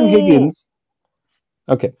young Higgins.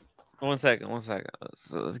 Okay. One second.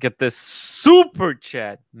 So let's get this super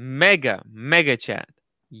chat, mega chat,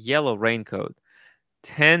 yellow raincoat.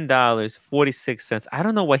 $10.46. I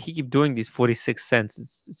don't know why he keep doing these 46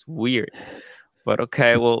 cents. It's weird, but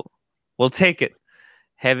okay, we'll take it.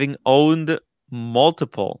 Having owned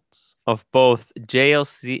multiples of both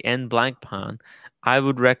JLC and Blancpain, I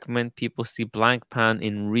would recommend people see Blancpain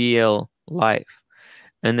in real life.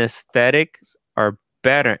 And aesthetics are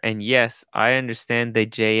better. And yes, I understand the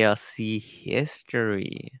JLC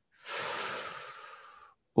history.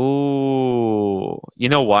 Ooh, you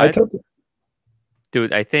know what?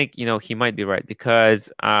 Dude, I think he might be right, because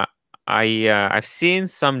I've seen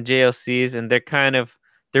some JLCs and they're kind of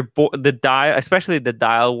the dial, especially the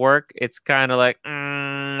dial work. It's kind of like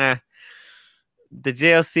the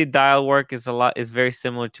JLC dial work is very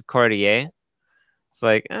similar to Cartier. It's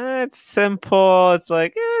like it's simple. It's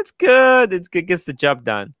like it's good. It's good. Gets the job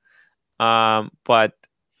done. But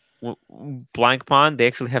Blancpain, they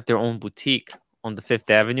actually have their own boutique on the 5th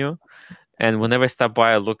Avenue, and whenever I stop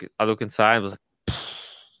by, I look inside. I was like,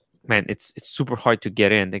 man, it's super hard to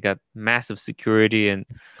get in. They got massive security and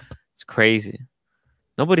it's crazy.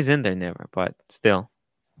 Nobody's in there never, but still,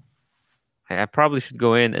 I probably should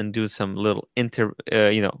go in and do some little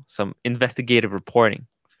some investigative reporting.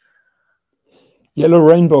 Yellow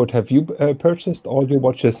Rainbow, have you purchased all your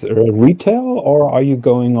watches retail, or are you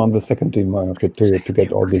going on the secondary market to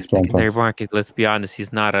get all these Blancpains? Secondary market. Let's be honest.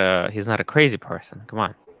 He's not a crazy person. Come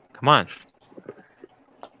on.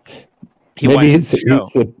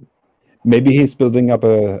 Maybe he's building up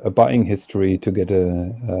a buying history to get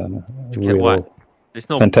what? There's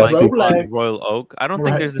no Blancpain Royal Oak. I don't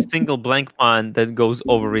think there's a single Blancpain that goes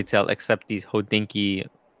over retail except these Hodinky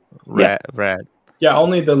red. Yeah,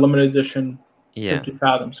 only the limited edition 50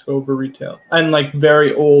 fathoms go over retail, and like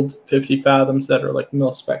very old 50 fathoms that are like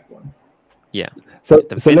mil spec ones. Yeah. So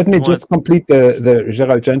let me just complete the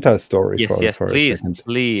Gerald Genta story for a second.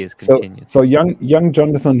 Please continue. So young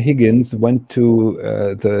Jonathan Higgins went to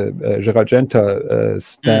the Gerald Genta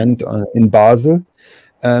stand in Basel,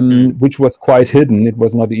 which was quite hidden. It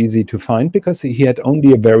was not easy to find because he had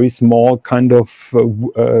only a very small kind of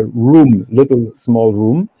small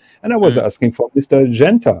room, and I was asking for Mr.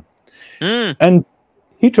 Genta, and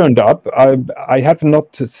he turned up. I have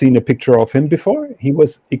not seen a picture of him before. He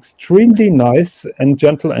was extremely nice and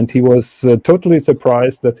gentle, and he was totally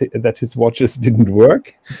surprised that his watches didn't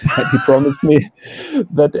work. And he promised me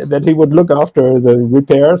that he would look after the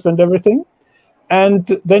repairs and everything.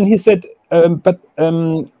 And then he said, I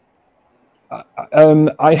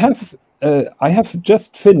have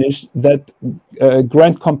just finished that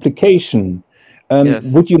Grand Complication.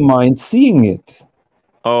 Would you mind seeing it?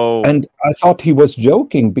 Oh. And I thought he was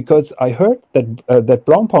joking, because I heard that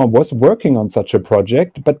Blancpain was working on such a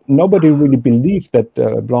project, but nobody really believed that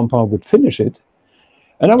Blancpain would finish it.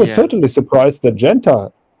 And I was totally surprised that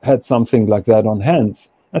Genta had something like that on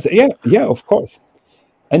hands. I said, yeah, of course.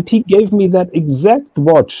 And he gave me that exact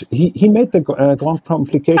watch. He made the Grand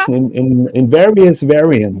Complication in various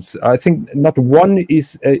variants. I think not one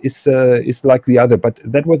is like the other, but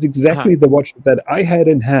that was exactly the watch that I had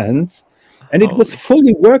in hands. And it was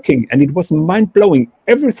fully working, and it was mind-blowing.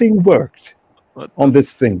 Everything worked on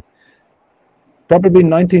this thing. probably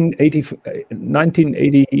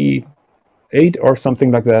 1988 or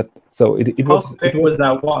something like that. So it How was. thick was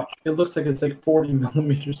that watch? It looks like it's like 40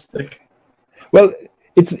 millimeters thick. Well,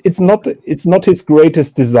 it's not his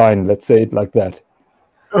greatest design. Let's say it like that.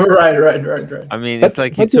 Right. I mean, But- it's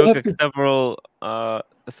like he but you took have to-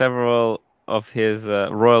 several of his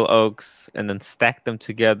Royal Oaks and then stacked them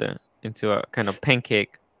together into a kind of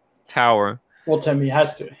pancake tower. Well, Tim, he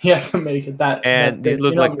has to make it that. And that these big.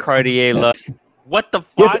 look like Cartier. Yes. What the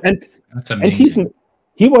Yes, fuck? That's and amazing.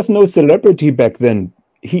 he was no celebrity back then.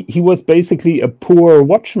 He was basically a poor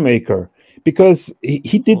watchmaker because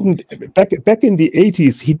he didn't back in the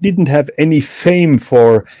 80s. He didn't have any fame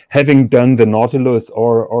for having done the Nautilus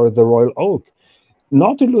or the Royal Oak.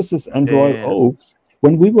 Nautiluses and Royal Damn. Oaks.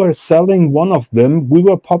 When we were selling one of them, we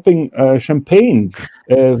were popping champagne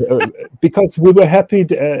because we were happy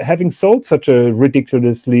having sold such a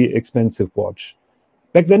ridiculously expensive watch.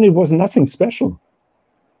 Back then, it was nothing special.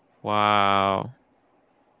 Wow.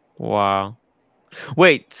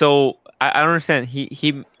 Wait, so I don't understand.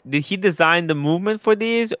 Did he design the movement for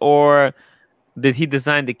these, or did he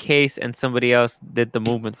design the case and somebody else did the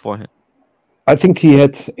movement for him? I think he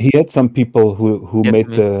had some people who Yes, made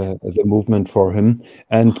me- the movement for him,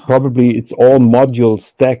 and probably it's all modules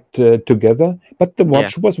stacked together. But the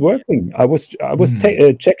watch was working. I was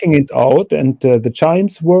checking it out, and the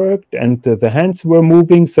chimes worked, and the hands were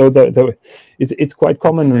moving. So it's quite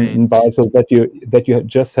common in Basel that you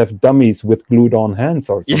just have dummies with glued on hands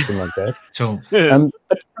or something like that. So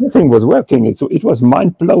But everything was working. It was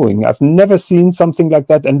mind blowing. I've never seen something like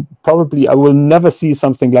that, and probably I will never see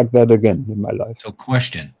something like that again in my life. So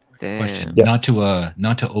question. Damn. Yeah.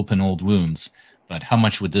 Not to open old wounds, but how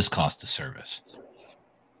much would this cost to service?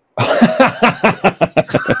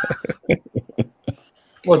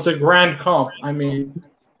 Well, it's a grand comp. I mean,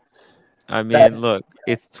 Look,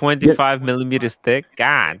 it's 25 millimeters thick.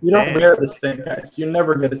 God you don't damn. wear this thing, guys. You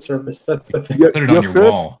never get it serviced. That's the thing. Put it on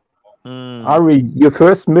your wall. Ari, your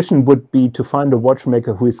first mission would be to find a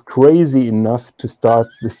watchmaker who is crazy enough to start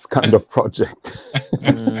this kind of project.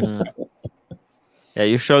 Yeah,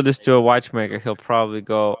 you show this to a watchmaker, he'll probably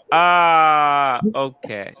go,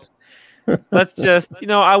 okay. Let's just,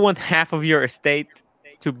 I want half of your estate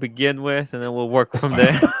to begin with, and then we'll work from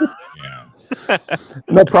there. Yeah.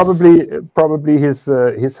 No, probably his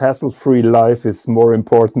hassle-free life is more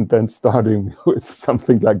important than starting with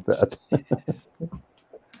something like that.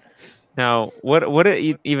 Now, what are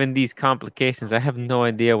even these complications? I have no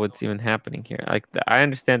idea what's even happening here. Like, I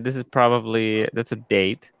understand this is that's a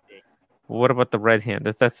date. What about the red hand?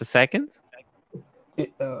 That's the seconds?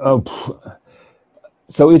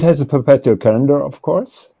 So it has a perpetual calendar, of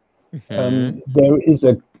course. There is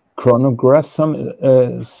a chronograph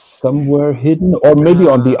somewhere hidden, or maybe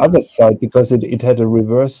on the other side, because it had a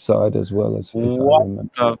reverse side as well, as if I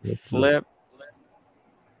remember. The flip.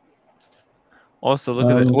 Also, look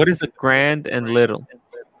at that. What is the grand and little?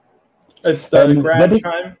 It's the grand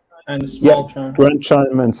chime and the small chime. Grand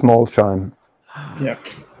chime and small chime. Yeah.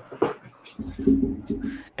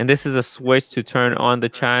 And this is a switch to turn on the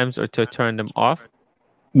chimes or to turn them off?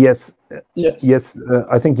 Yes. Yes.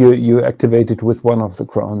 I think you activate it with one of the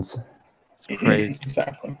crowns. It's crazy.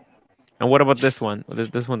 Exactly. And what about this one?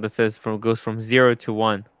 This one that says goes from 0 to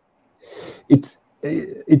 1. It's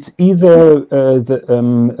either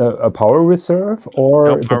a power reserve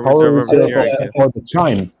or the power reserve or the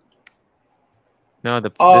chime. No, it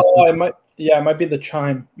might be the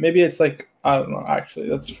chime. Maybe it's like, I don't know. Actually,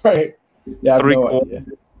 that's right. Yeah, I have no idea.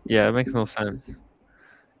 Yeah, it makes no sense.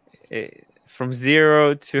 From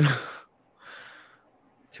 0 to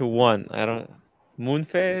 1. I don't. Moon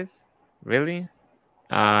phase? Really?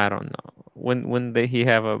 I don't know. When did he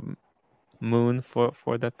have a moon for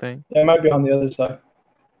that thing? Yeah, it might be on the other side.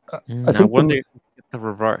 I wonder if we get the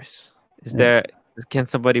reverse. Can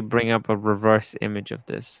somebody bring up a reverse image of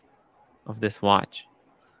this watch?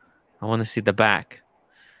 I want to see the back.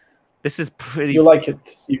 This is pretty. You like it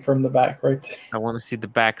to see from the back, right? I want to see the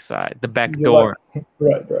back side, the back door.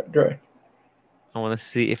 Right. I want to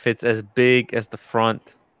see if it's as big as the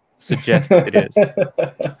front suggests it is.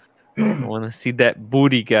 I want to see that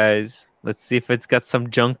booty, guys. Let's see if it's got some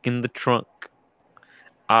junk in the trunk.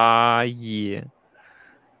 Yeah.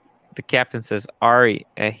 The captain says, Ari,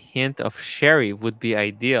 a hint of sherry would be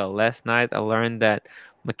ideal. Last night I learned that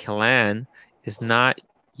McCallan is not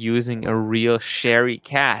using a real sherry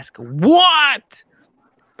cask. What?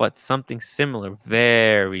 But something similar.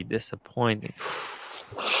 Very disappointing.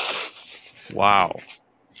 Wow.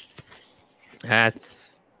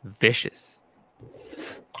 That's vicious.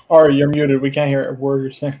 Ari, you're muted. We can't hear a word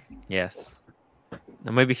you're saying. Yes.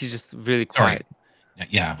 Now maybe he's just really quiet.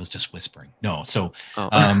 Yeah, I was just whispering. No, so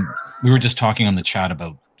Oh. we were just talking on the chat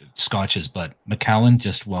about scotches, but Macallan,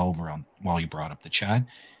 just while you brought up the chat,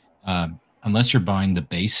 unless you're buying the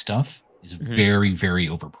base stuff, is very, very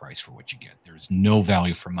overpriced for what you get. There's no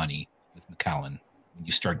value for money with Macallan when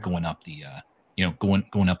you start going up the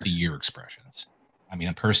going up the year expressions. I mean,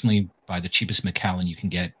 I personally buy the cheapest Macallan you can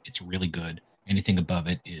get. It's really good. Anything above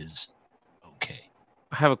it is okay.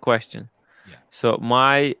 I have a question. Yeah. So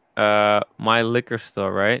my liquor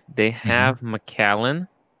store, right? They have Macallan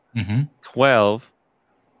 12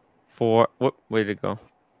 for what? Where did it go?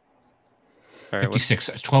 Sorry,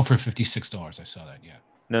 12 for $56. I saw that. Yeah.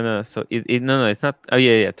 No. So no, it's not. Oh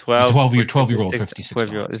yeah. 12. 12-year-old, $56.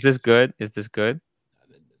 12-year-old. Is this good? Is this good?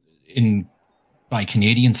 By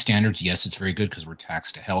Canadian standards, yes, it's very good because we're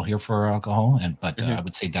taxed to hell here for our alcohol. But I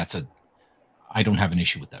would say I don't have an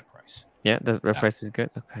issue with that price. Yeah, the price is good.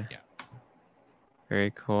 Okay. Yeah.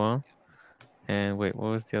 Very cool. And wait,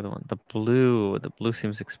 what was the other one? The blue. The blue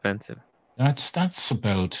seems expensive. That's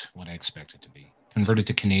about what I expect it to be. Converted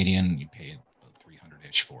to Canadian, you pay about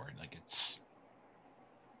 300-ish for it. Like it's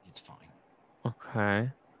fine.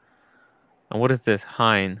 Okay. And what is this?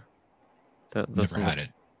 Hein. Never had it.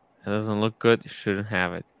 It doesn't look good. You shouldn't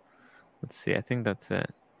have it. Let's see. I think that's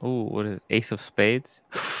it. Oh, what is it? Ace of Spades?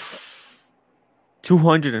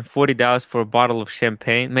 $240 for a bottle of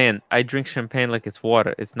champagne. Man, I drink champagne like it's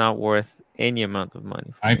water. It's not worth any amount of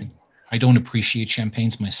money. I don't appreciate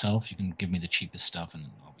champagnes myself. You can give me the cheapest stuff and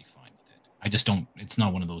I'll be fine with it. I just don't. It's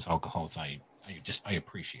not one of those alcohols I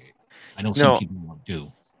appreciate. I know some people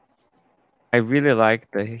do. I really like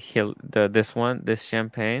this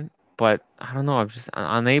champagne, but I don't know. I'm just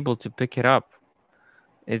unable to pick it up.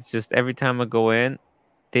 It's just every time I go in,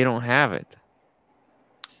 they don't have it.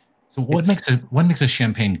 So what makes a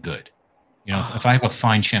champagne good? You know, if I have a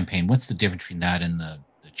fine champagne, what's the difference between that and the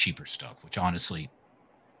cheaper stuff? Which honestly,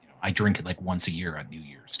 I drink it like once a year at New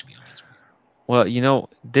Year's, to be honest with you. Well,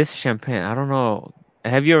 this champagne, I don't know.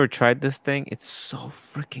 Have you ever tried this thing? It's so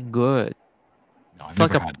freaking good. No, I've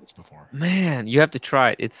never had this before. Man, you have to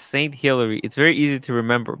try it. It's Saint Hillary. It's very easy to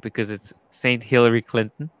remember because it's Saint Hillary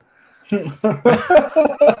Clinton. She is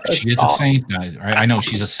a saint, guys. Right? I know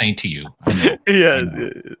she's a saint to you. I know. Yeah.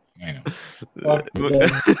 I know.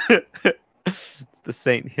 It's the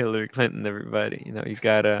Saint Hillary Clinton, everybody. You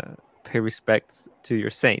gotta pay respects to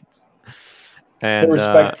your saints. And pay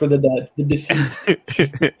respect for the dead, the deceased,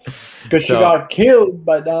 because she got killed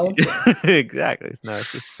by now. Exactly,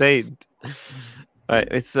 it's a saint. Right?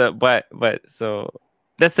 It's so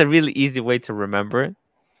that's a really easy way to remember it,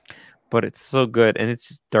 but it's so good and it's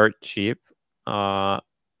just dirt cheap.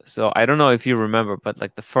 So I don't know if you remember, but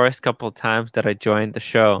like the first couple of times that I joined the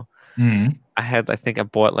show, I think I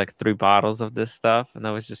bought like 3 bottles of this stuff, and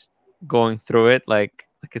I was just going through it like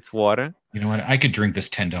it's water. You know what? I could drink this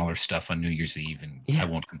 $10 stuff on New Year's Eve, and I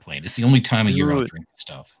won't complain. It's the only time of year I'll drink this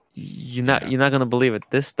stuff. You're not gonna believe it.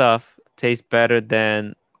 This stuff tastes better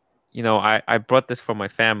than, I brought this for my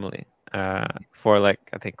family for like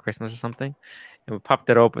I think Christmas or something, and we popped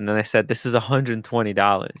it open. And I said, "This is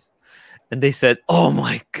 $120," and they said, "Oh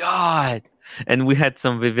my god!" And we had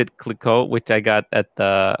some Vivid Clicquot, which I got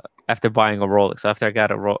after buying a Rolex. So after I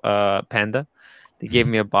got a Panda, they gave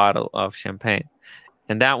me a bottle of champagne.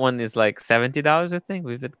 And that one is like $70, I think,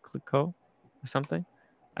 Vivid Clicquot or something.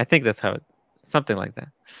 I think that's something like that.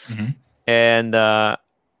 And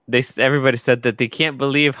everybody said that they can't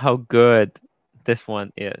believe how good this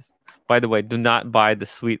one is. By the way, do not buy the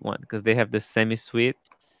sweet one because they have this semi-sweet.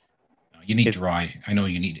 No, you need dry. I know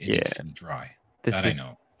you need it needs to be dry. This I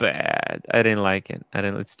know. Bad. I didn't like it.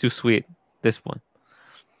 It's too sweet. This one.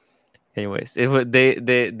 Anyways,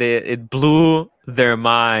 it blew their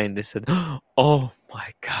mind. They said, "Oh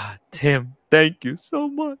my God, Tim, thank you so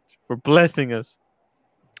much for blessing us."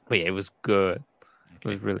 But yeah, it was good. It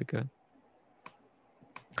was really good.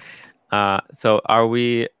 So are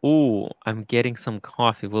we? Ooh, I'm getting some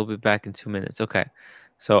coffee. We'll be back in 2 minutes. Okay.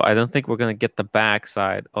 So I don't think we're gonna get the back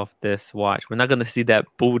side of this watch. We're not gonna see that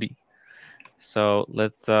booty. So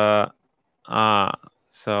let's. So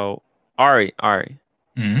Ari.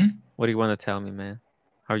 What do you want to tell me, man?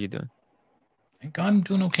 How are you doing? Thank God I'm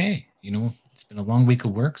doing okay. It's been a long week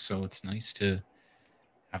of work, so it's nice to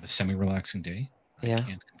have a semi-relaxing day. Yeah. I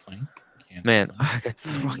can't complain. I got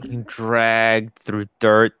fucking dragged through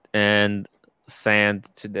dirt and sand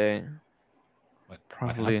today. What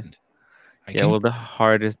happened? Yeah, well, the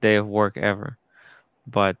hardest day of work ever.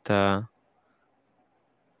 But Tim,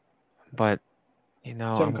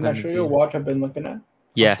 can I show you a watch I've been looking at?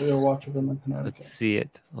 Yes. I'll show you a watch of them in Connecticut. Let's see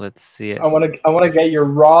it. Let's see it. I want to get your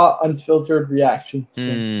raw, unfiltered reactions.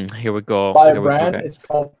 Here we go. By Here a we go, brand, guys. it's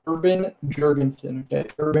called Urban Jurgensen. Okay,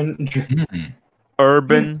 Urban Jurgensen.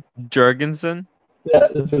 Urban Jurgensen. Yeah,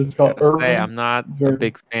 that's what it's called. Gotta Urban. say, I'm not a Jurgensen.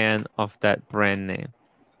 big fan of that brand name.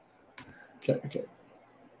 Okay.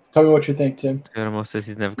 Tell me what you think, Tim. Geronimo says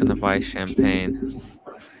he's never gonna buy champagne.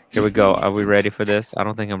 Here we go. Are we ready for this? I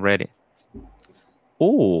don't think I'm ready.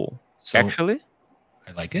 Oh, So actually,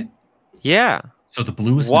 I like it. yeah. So the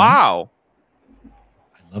blue is Wow. nice.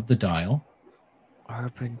 I love the dial.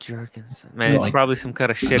 Urban Jurgensen. Man, I it's like- probably some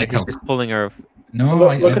kind of shit. like He's how- just pulling her. No,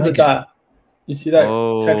 look I at the like it. dial. You see that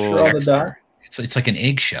Oh. texture on the dial? It's like an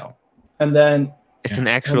eggshell. And then It's Yeah. an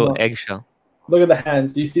actual Hold on. eggshell. look at the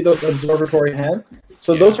hands. Do you see those absorbatory hands?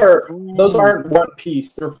 So Yeah. those aren't one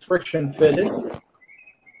piece. They're friction fitted.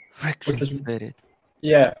 Friction Which is- fitted.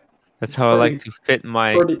 Yeah. That's how I like to fit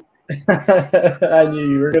my. Pretty. I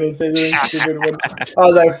knew you were gonna say something stupid. When I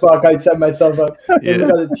was like, "Fuck!" I set myself up. Yeah. Look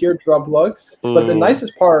at the teardrop lugs. But the Ooh.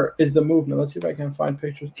 nicest part is the movement. Let's see if I can find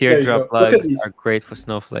pictures. There you Teardrop go. Look at lugs these. are great for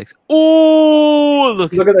snowflakes. Ooh,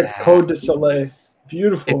 look Look at the that. Code de Soleil.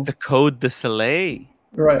 Beautiful. It's the Code de Soleil.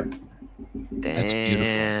 Right. That's beautiful.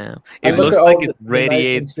 Damn. And It look looks at all like the it nice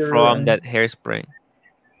radiates interior from and- that hairspray.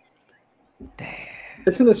 Damn.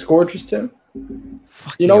 Isn't this gorgeous, Tim?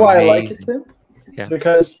 Fucking You know why I like it, amazing. Tim? Yeah.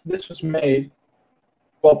 Because this was made,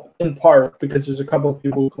 well, in part because there's a couple of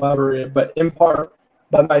people who collaborated, but in part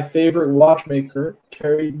by my favorite watchmaker,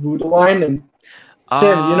 Carrie Voudelaine. And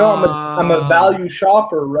Tim, you know I'm a value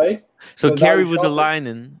shopper, right? So the Carrie value with the shopper.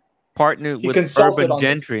 Linen partnered He with consulted Urban on this.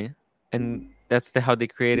 Gentry, and that's how they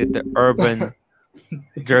created the Urban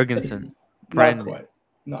Jurgensen brand. Not quite.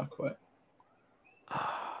 Not quite.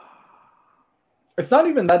 It's not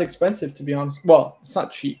even that expensive, to be honest. Well, it's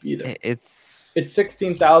not cheap either. It's It's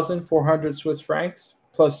 16,400 Swiss francs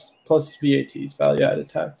plus VATs, value added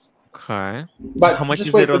tax. okay. But How much just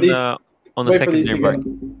is wait it for on these- the wait for these secondary to get-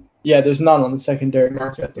 market? Yeah, there's none on the secondary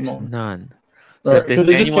market at the There's moment. none. So Right, if there's because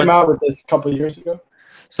they just anyone, came out with this a couple of years ago.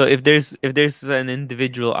 so if there's an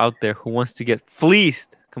individual out there who wants to get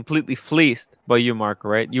fleeced, completely fleeced by you, Mark,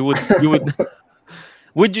 right? You would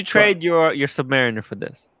would you trade your Submariner for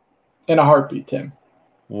this? In a heartbeat, Tim.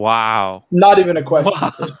 Wow. Not even a question.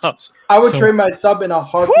 Tim. Wow. I would So- trade my sub in a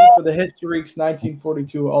heartbeat for the Historiques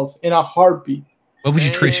 1942 also. In a heartbeat. What would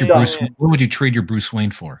you trade your Damn. Bruce? What would you trade your Bruce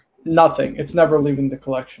Wayne for? Nothing. It's never leaving the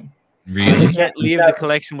collection. You Really? can't leave the Never.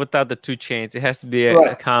 collection without the two chains. It has to be a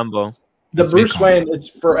Right. combo. The Has to be a Bruce combo. Wayne is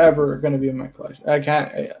forever going to be in my collection. I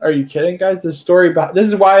can't. Are you kidding, guys? This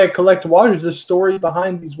is why I collect watches. There's a story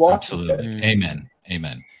behind these watches. Absolutely. Mm. Amen.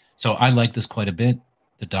 Amen. So I like this quite a bit.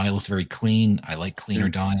 The dial is very clean. I like cleaner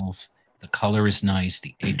dials. The color is nice.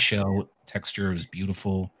 The eggshell texture is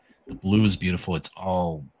beautiful. The blue is beautiful.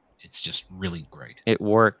 It's just really great. It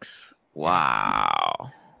works.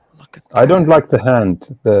 Wow. Look at that. I don't like the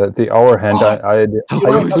hand, the hour hand. Oh. I You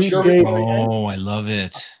don't have appreciate observatory hand? Oh, I love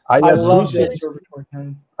it. I I love the appreciate observatory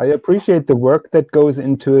hand. I appreciate the work that goes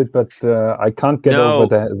into it, but I can't get No,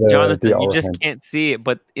 over the Jonathan, you hour just hand. can't see it,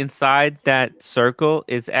 but inside that circle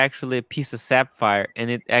is actually a piece of sapphire, and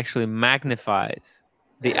it actually magnifies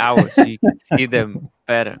the hours so you can see them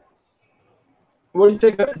better. What do you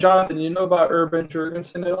think, Jonathan? You know about Urban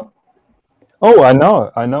Jurgensen at all? Oh, I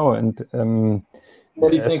know, and What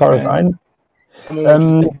do you as think? far as man? I I mean, what do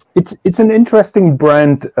you think? it's an interesting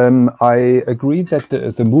brand. I agree that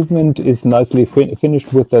the movement is nicely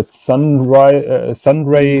finished with that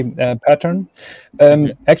sunray pattern.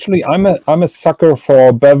 Actually, I'm a sucker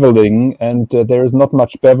for beveling, and there is not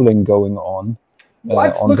much beveling going on.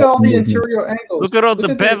 What? on Look at that all the movement. interior angles. Look at all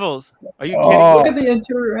the at bevels. Are you Oh. kidding? Look at the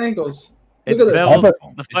interior angles. It's look at this. beveled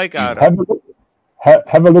Beautiful. the It's fuck out of. Have a look.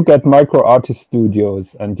 Have a look at Micro Artist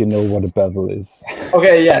Studios, and you know what a bevel is.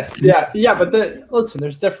 Okay. Yes. Yeah. But listen,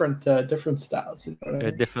 there's different styles. You know what I They're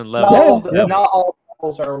mean? different Not levels. all, Yeah. not all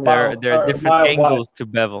bevels are wild. There are different wild angles to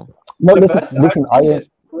bevel. No, The listen, best listen. I've seen I is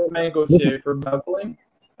Mango listen. for beveling,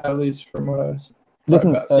 at least from what I was.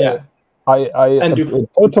 listen. Yeah. I And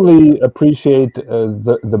totally appreciate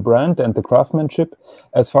the brand and the craftsmanship.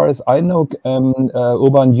 As far as I know,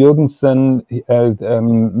 Urban Jürgensen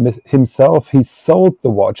himself, he sold the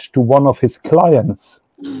watch to one of his clients,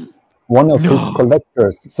 one of his No.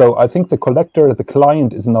 collectors. So I think the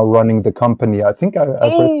client, is now running the company. I think I've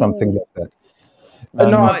heard something like that. No,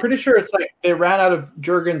 Um, I'm pretty sure it's like they ran out of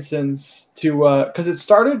Jurgensen's to because it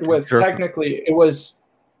started with Jurgen. technically it was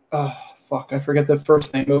I forget the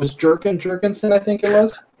first name. It was Jurgensen, I think it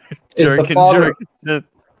was. Is the father Jurgensen.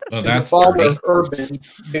 Oh, is the that's father dirty. of Urban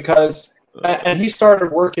because and he started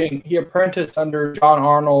working. He apprenticed under John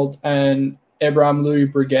Arnold and Abraham Louis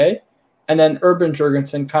Breguet. And then Urban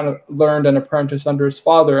Jurgensen kind of learned an apprentice under his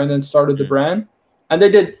father and then started the brand. And they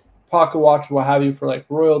did pocket watch, what have you, for like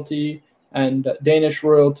royalty and Danish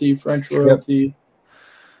royalty, French royalty.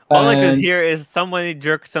 All I could hear is somebody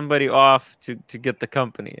jerk somebody off to get the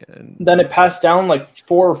company. And then it passed down like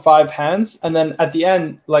 4 or 5 hands. And then at the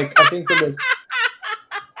end, like, I think there was...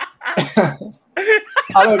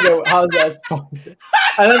 I don't know how that's supposed to...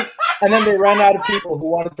 And then they ran out of people who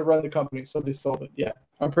wanted to run the company, so they sold it. Yeah,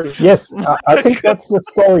 I'm pretty sure. Yes, I think that's the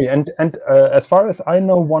story. And as far as I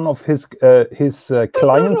know, one of his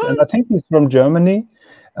clients, and I think he's from Germany,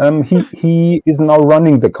 he is now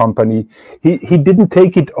running the company. He didn't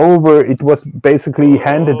take it over. It was basically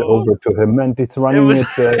handed over to him, and he's running it.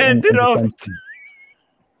 Handed over.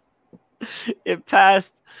 It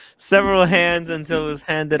passed several hands until it was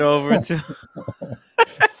handed over to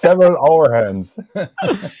several our hands.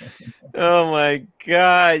 Oh my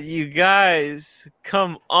God, you guys,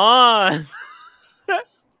 come on.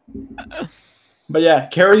 But yeah,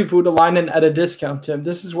 Kari Voutilainen at a discount, Tim.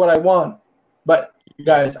 This is what I want. But you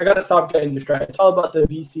guys, I gotta stop getting distracted. It's all about the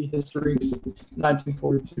VC histories,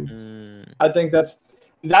 1942. I think that's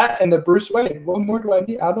that and the Bruce Wayne. What more do I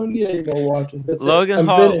need? I don't need any more watches. That's Logan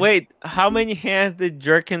Hall. Wait, how many hands did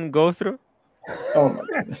Jerkin go through? Oh my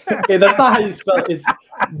God. Okay, that's not how you spell it. It's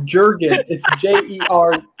Jurgen. It's Jergen.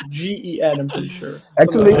 I'm pretty sure.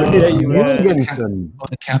 Actually, it's Jurgensen.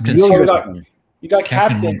 Captain. You got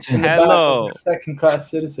Captain in the Hello. back,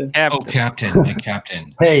 second-class citizen.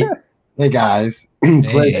 Captain. Hey guys.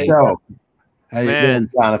 Great show. How you doing,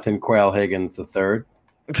 Jonathan Quail Higgins III?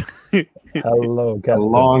 Hello, Captain. A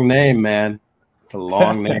long name, man. It's a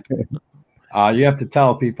long name. You have to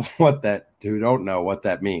tell people who don't know what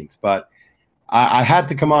that means. But I had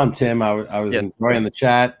to come on, Tim. I was enjoying the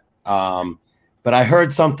chat. But I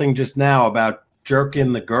heard something just now about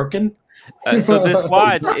jerking the gherkin. So this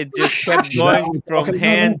watch, it just kept going from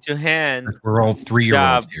hand to hand. We're all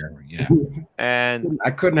 3-year-olds here. Yeah. And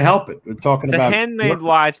I couldn't help it. We're talking about a handmade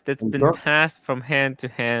watch that's been passed from hand to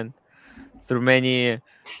hand through many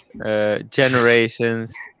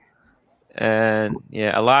generations. And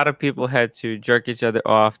yeah, a lot of people had to jerk each other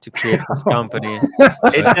off to create this company.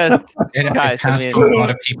 It passed through a lot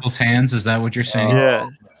of people's hands. Is that what you're saying? Yeah.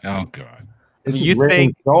 Oh God.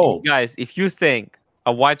 Guys, if you think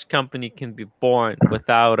a watch company can be born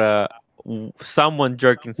without someone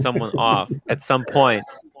jerking someone off at some point,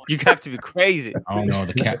 you have to be crazy. Oh no,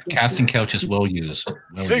 the casting couch is well used.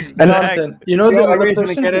 Jonathan, you know the only reason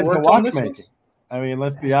to get into watchmaking. I mean,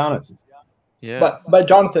 let's be honest. Yeah. But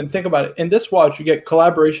Jonathan, think about it. In this watch, you get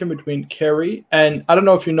collaboration between Kari and I don't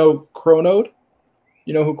know if you know Chronode.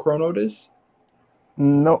 You know who Chronode is?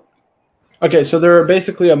 No. Okay, so they're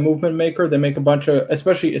basically a movement maker. They make a bunch of,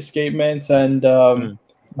 especially escapements and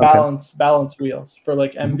balance wheels for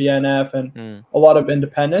like MBNF and a lot of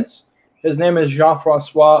independents. His name is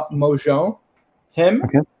Jean-Francois Maujon.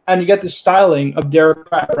 And you get the styling of Derek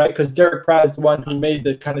Pratt, right? Because Derek Pratt is the one who made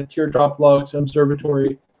the kind of teardrop lugs,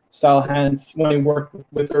 observatory style hands when he worked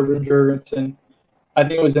with Urban Jurgensen. I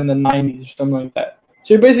think it was in the 90s or something like that.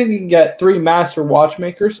 So you basically get 3 master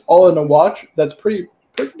watchmakers all in a watch that's pretty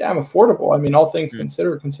damn affordable. I mean, all things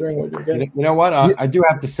considered, considering what you're getting. You know what? I do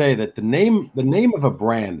have to say that the name of a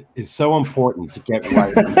brand is so important to get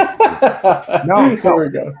right. No.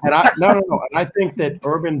 And I think that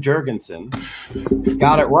Urban Jurgensen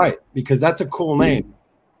got it right because that's a cool name.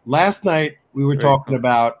 Last night we were talking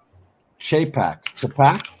about Chapek.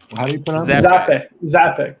 Chapek? How do you pronounce it?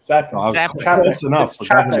 Zapek. Close enough.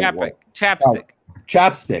 Chapstick.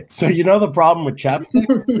 Chapstick. So you know the problem with chapstick?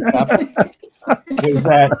 Is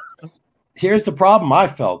that here's the problem I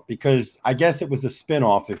felt because I guess it was a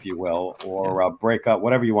spin-off, if you will, or a breakup,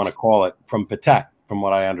 whatever you want to call it, from Patek, from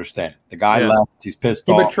what I understand. The guy left. He's pissed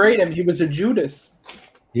off. He betrayed him. He was a Judas.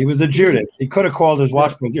 He could have called his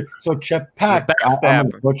watchman. So Chapek, I'm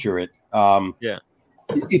going to butcher it.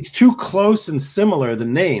 It's too close and similar, the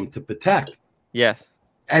name, to Patek. Yes.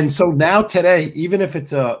 And so now today, even if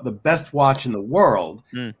it's the best watch in the world,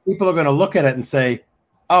 people are going to look at it and say,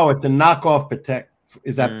 oh, it's a knockoff Patek.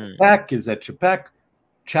 Is that Patek? Is that Chapek?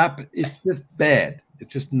 It's just bad.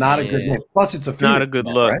 It's just not a good name. Plus, it's not a good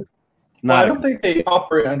look. Right? I don't think they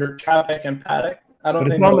operate under Chapek and Patek. But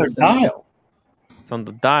it's on their dial. It's on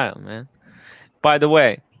the dial, man. By the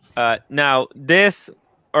way, now this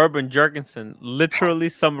Urban Jurgensen literally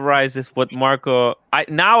summarizes what Marco.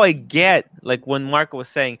 I get like when Marco was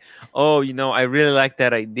saying, "Oh, I really like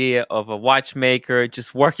that idea of a watchmaker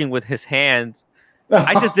just working with his hands."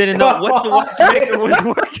 I just didn't know what the watchmaker was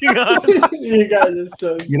working on. You guys are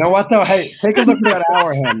so. You know what though? Hey, take a look at that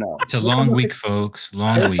hour hand now. It's a long week, folks.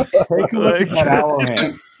 Long week. Take a look at that hour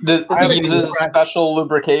hand. It uses special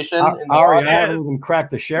lubrication. in the Ari, watch. I haven't even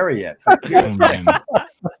cracked the sherry yet. Oh, man.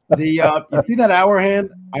 You see that hour hand?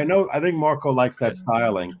 I think Marco likes that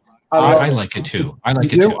styling. I like it too. I like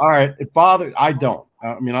it You do? too. All right. It bothers. I don't.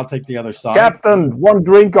 I mean, I'll take the other side. Captain, one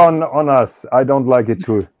drink on us. I don't like it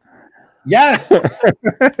too. Yes. I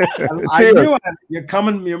Cheers. knew it. You're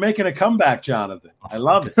coming. You're making a comeback, Jonathan. I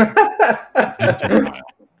love it.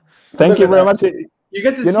 Thank you very much. You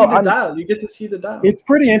get to see the dial. You get to see the dial. It's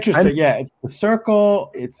pretty interesting. Yeah, it's the circle.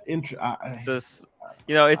 It's Just,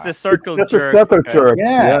 it's a circle It's just jerk. a circle jerk.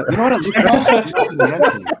 yeah. You know what it looks like?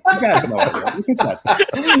 You guys know it. Look at that.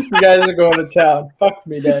 You guys are going to town. Fuck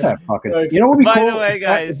me, Look at Dad. that fucking. You know what would be By cool? the way,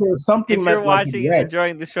 guys, If there was something If that, you're like, watching and red.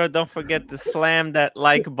 enjoying the show, don't forget to slam that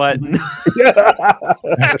like button.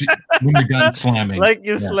 When you're done slamming. Like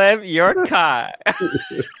you slam your car.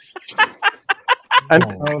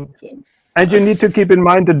 And you need to keep in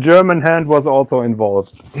mind the German hand was also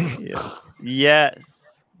involved. Yes.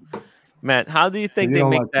 Man, how do you think You they don't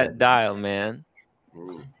make like that that. dial, man?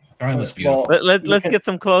 That's beautiful. Let's get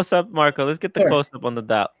some close up, Marco. Let's get the Here. close up on the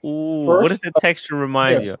dial. Ooh, First, what does the texture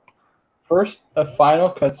remind you? First, a final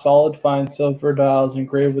cut solid fine silver dial is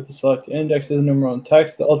engraved with the selected indexes and numeral and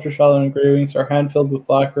text. The ultra-shallow engravings are hand-filled with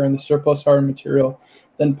lacquer and the surplus hard material,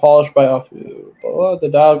 then polished by off. The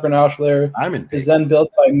dial grenache layer is then built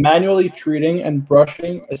by manually treating and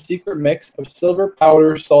brushing a secret mix of silver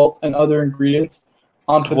powder, salt, and other ingredients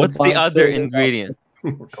onto What's the blank other silver ingredient?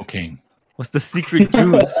 Cocaine. What's the secret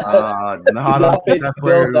juice? No, I don't think that's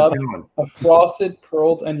where it was going. A frosted,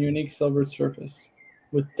 pearled, and unique silver surface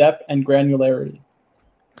with depth and granularity.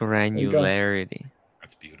 Granularity.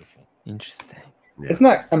 That's beautiful. Interesting. Yeah. It's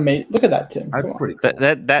not amazing. Look at that, Tim. That's Come on. pretty cool.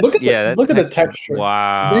 That Look at that the texture.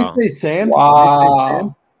 Wow. Did they say sand?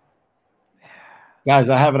 Wow. Guys,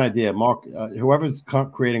 I have an idea. Mark, whoever's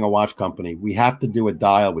creating a watch company, we have to do a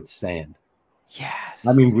dial with sand. Yes.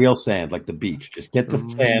 I mean, real sand, like the beach. Just get the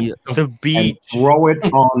sand, The beach. and throw it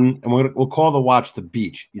on, and we'll call the watch the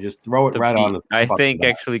beach. You just throw it The right on. beach. The I fucking think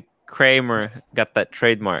dial. actually Kramer got that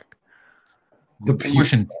trademark. the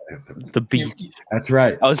Portion. The beach. That's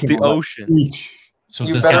right. Oh, it's the ocean. Beach. So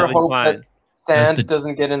You does better that- hope that sand the-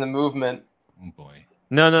 doesn't get in the movement. Oh boy.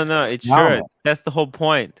 No. It No. should. That's the whole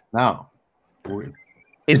point. No.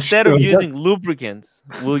 Instead of true. using lubricants,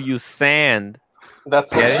 we'll use sand.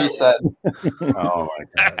 That's what Get she it? said. Oh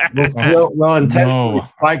my god. Well, intentionally No.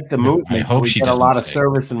 spike the movement. I hope we she get a doesn't lot of say.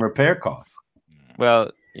 service and repair costs.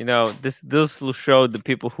 Well, this will show the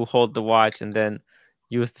people who hold the watch and then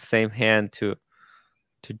use the same hand to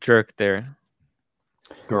jerk their.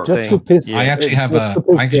 Just to piss. I actually have just to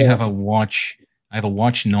piss a watch. I have a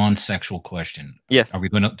watch non-sexual question. Yes. Are we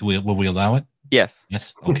going to? Will we allow it? Yes.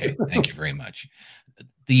 Yes. Okay. Thank you very much.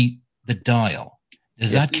 The dial,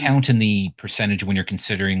 does that count in the percentage when you're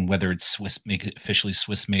considering whether it's officially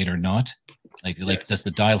Swiss made or not? Like Yes. does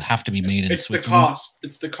the dial have to be made in It's the Switzerland? cost.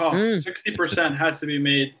 It's the cost. 60% has to be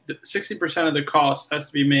made. 60% of the cost has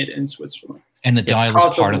to be made in Switzerland. And the dial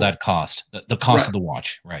cost is part of of the- that cost. The cost Right. of the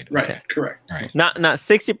watch. Right. Right. Okay. Correct. All right. Not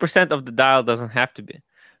 60% of the dial doesn't have to be.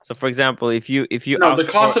 So, for example, if you No, the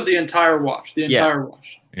opt cost for- of the entire watch. The Yeah. entire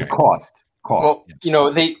watch. The cost. Well,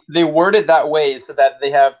 Yes. they word it that way so that they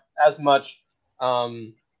have as much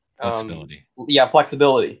Flexibility.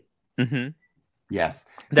 flexibility. Mhm. Yes.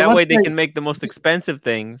 That let's way they say- can make the most expensive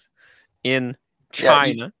things in Yeah,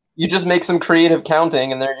 you- China. You just make some creative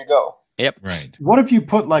counting, and there you go. Yep. Right. What if you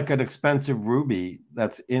put like an expensive ruby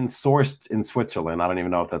that's sourced in Switzerland? I don't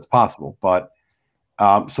even know if that's possible, but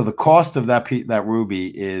so the cost of that ruby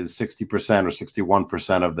is 60% or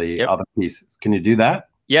 61% of the other pieces. Can you do that?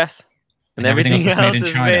 Yes. And everything else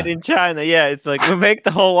is made in China. Yeah, it's like we make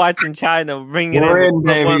the whole watch in China, bring it We're in in,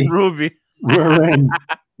 for one baby. ruby. We're in.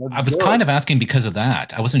 I was kind of asking because of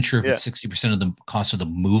that. I wasn't sure if it's 60% of the cost of the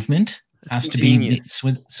movement has to be Genius.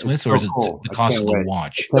 Swiss, so or is it cool. the I cost can't of the wait.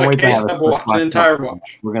 watch? Can't wait to case have a of watch, Swiss an entire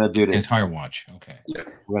watch. We're gonna do The this. entire watch. Okay.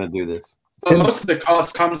 We're gonna do this. But most of the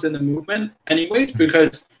cost comes in the movement, anyways,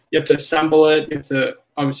 because you have to assemble it. You have to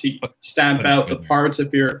obviously stamp out the parts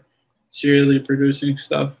if you're serially producing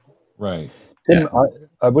stuff. Right. Tim,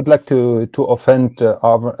 I would like to offend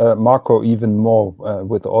Marco even more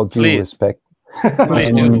with all due respect. Please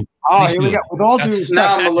do. Oh, here we go. With all due respect.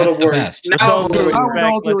 Now I'm a little worried. Now I'm a little With all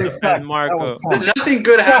worried. due respect. Marco. Nothing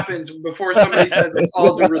good happens before somebody says with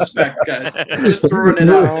all due respect, guys. I'm just throwing it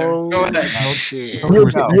out there. Go ahead.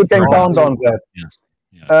 You can count on that.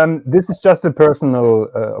 Yes. This is just a personal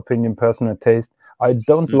opinion, personal taste. I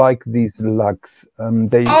don't like these lugs.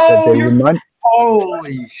 They you're- remind.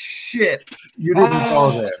 Holy shit! You didn't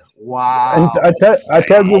go there. Wow. And I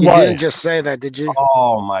tell you You why. didn't just say that, did you?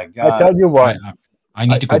 Oh my I god. tell you why. I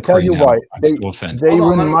need to go I tell pray you now. why. I'm They so offended. they Hold on,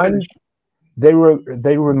 let him remind finish.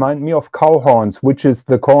 they remind me of cow horns, which is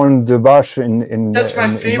the corn de vache in. That's my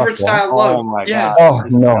in favorite Russia. style Oh lugs. my Yes.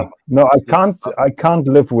 god. Oh no, I can't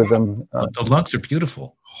live with them. The lugs are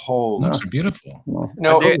beautiful. Holy. Lugs are beautiful. No.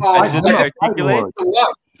 No, do they articulate? The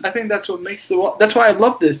lug. I think that's what makes the lug. That's why I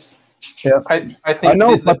love this. I think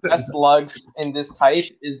know, the but best lugs in this type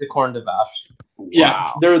is the corn de vache. Yeah,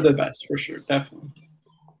 they're the best for sure, definitely.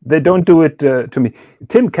 They don't do it to me.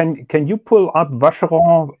 Tim, can you pull up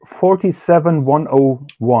Vacheron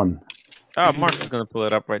 47101? Oh, Mark is gonna pull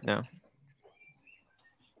it up right now.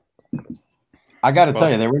 I got to tell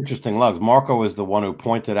you, they're interesting lugs. Marco is the one who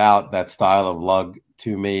pointed out that style of lug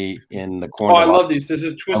to me in the corner. Oh, I love these. This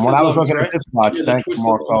is twisted. And when I was lugs, looking right? at this watch, Yeah, the thank you, twisted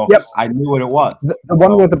Marco. lugs. Yep. I knew what it was. The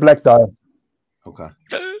one with the black dial. Okay.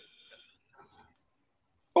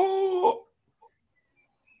 Oh,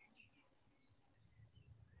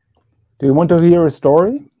 Do you want to hear a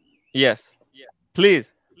story? yes.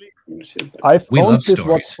 Please. Let me see if that- I've We owned love this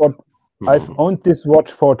watch stories. I've owned this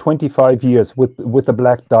watch for 25 years with the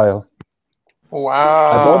black dial.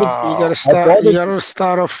 Wow. You gotta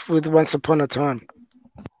start off with Once Upon a Time.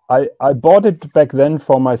 I bought it back then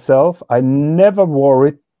for myself. I never wore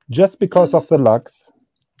it just because of the lux.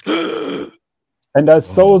 And I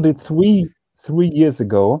sold it three years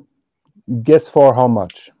ago. Guess for how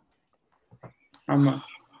much? I'm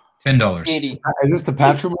 $10. 80. Is this the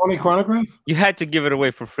patrimony chronograph? You had to give it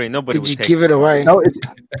away for free. Nobody Did would you take give it away? No, it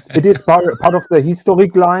is part of the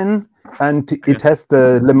historic line, and it has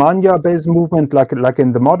the Le Mania base movement like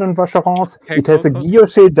in the modern Vacherons. Okay, It has cool, a cool.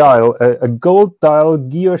 guilloche dial, a gold dial,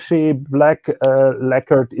 guilloche black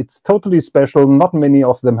lacquered. It's totally special. Not many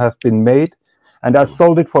of them have been made, and I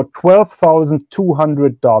sold it for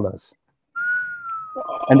 $12,200.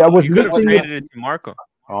 And I was You could have listing traded it. it to Marco.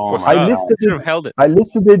 Oh For my I sale. listed Should have it. held it. I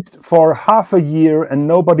listed it for half a year and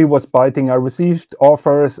nobody was biting. I received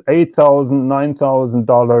offers $8,000,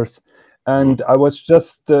 $9,000, and I was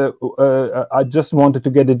just I just wanted to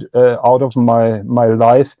get it out of my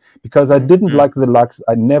life because I didn't like the lux.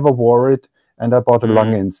 I never wore it, and I bought a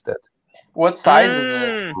Lange instead. What size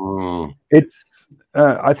is it? It's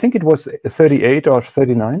I think it was 38 or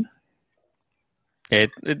 39.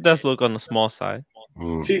 It does look on the small side.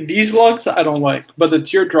 See, these lugs I don't like, but the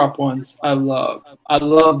teardrop ones I love. I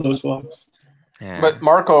love those lugs. Yeah. But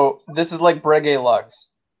Marco, this is like Breguet lugs.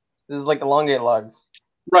 This is like elongate lugs.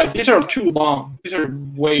 Right, these are too long. These are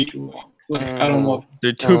way too long. Like I don't love.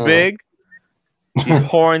 They're too big. These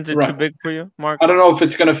horns are too Right. big for you, Mark. I don't know if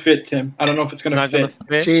it's gonna fit, Tim. I don't know if it's gonna Not fit. gonna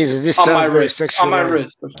fit. Jesus, this On sounds my very wrist. sexual. On my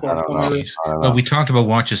wrist, of course. On my wrist. Well, we talked about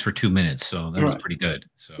watches for 2 minutes, so that was Right. pretty good.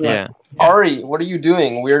 So Yeah. Ari, what are you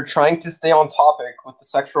doing? We're trying to stay on topic with the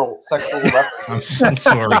sexual references. I'm so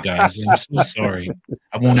sorry, guys. I'm so sorry.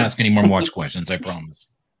 I won't ask any more watch questions. I promise.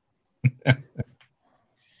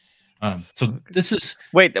 So this is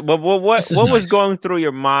Wait, what This is was nice. going through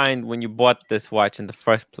your mind when you bought this watch in the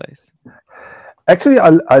first place? Actually,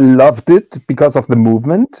 I loved it because of the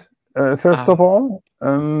movement, first of all.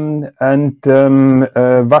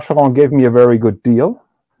 Vacheron gave me a very good deal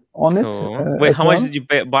on Cool. it. Wait, as how much well. did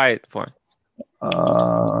you buy it for?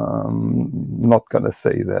 Not gonna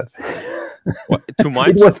say that. What, too much?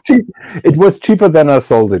 It was cheap. It was cheaper than I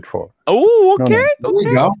sold it for. Oh, No, okay. There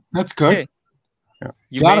you go. That's good. Okay.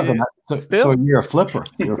 You Jonathan, made so, it still? so you're a flipper.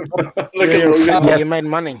 You're a flipper. Look at your Yes. look You made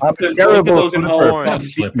money. I'm a at terrible those in flipper. horn. horn.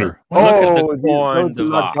 flipper. Look at the Oh, horns those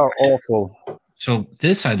of lugs ox. are awful. So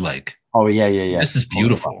this I like. Oh yeah. This is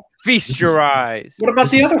beautiful. Feast This your is- eyes. What about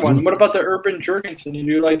This the is other one? beautiful. What about the Urban Jurgensen? You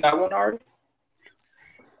do like that one, Art?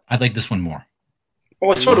 I like this one more.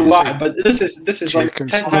 Well, so do I. But this is like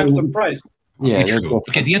Jurgensen. 10 times the price. Yeah. Okay, true.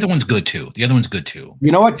 Okay, the other one's good too. The other one's good too.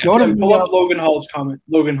 You know what? Go to Pull up Logan Hall's comment.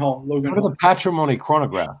 Logan Hall. go to the patrimony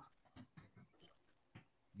chronograph.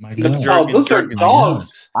 My The- love, oh, those are Jurgensen.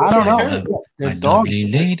 dogs. I don't Those are know. terrible. They're my dog lovely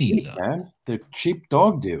lady. love. man. They're cheap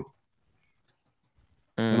dog do.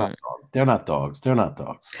 Mm. They're not dogs. They're not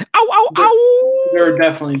dogs. Ow, ow, ow! They're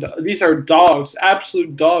definitely these are dogs,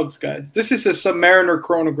 absolute dogs, guys. This is a Submariner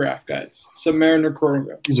chronograph, guys. Submariner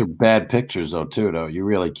chronograph. These are bad pictures though, too. Though you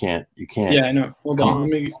really can't. You can't. Yeah, I know. Hold on,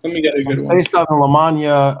 let me get a good It's one. based on the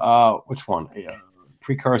Lamagna. Which one?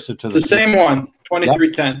 Precursor to The same one,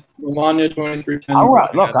 2310. Romagna 2310. All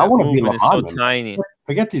right, look, I want to be Movement is so Lamagna. tiny.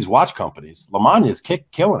 Forget these watch companies. Lamagna's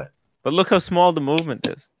killing it. But look how small the movement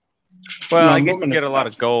is. Well, No, I guess you movement get is a lot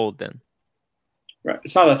not of gold then. Right,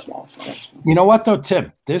 it's not that small. It's not that small. You know what though,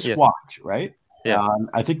 Tim? This Yes. watch, right? Yeah.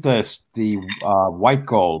 I think the white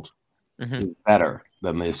gold Mhm. is better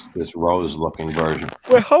than this rose looking version.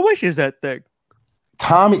 Wait, how much is that thing?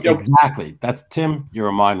 Tommy, Yep. exactly. That's Tim. You're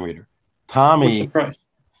a mind reader. What's the Tommy price?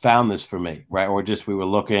 found this for me, right? Or just we were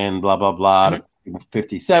looking, blah blah blah, to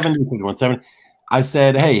 50, 70, 51, 70. I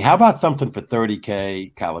said, hey, how about something for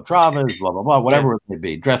 30K, Calatravas, blah blah blah, whatever it may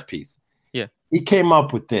be, dress piece. Yeah. He came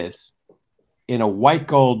up with this in a white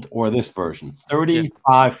gold or this version,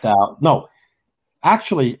 35,000. No,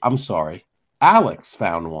 actually, I'm sorry. Alex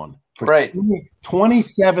found one for Right.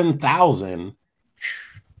 27,000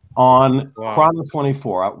 on Chrono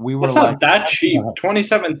 24. We were That's like, not that cheap.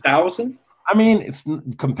 27,000. I mean, it's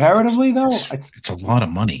comparatively though. It's a lot of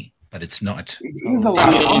money, but it's not. It is a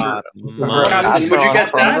lot of money. Captain, would you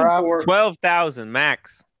get that? Or 12,000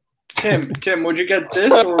 max. Tim, would you get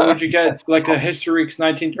this, or would you get like a Historiques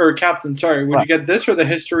 19? Or Captain, sorry, would you get this or the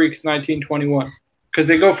Historiques 1921? Because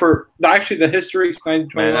they go for actually the Historiques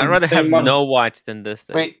 1921. Man, I'd rather have no watch than this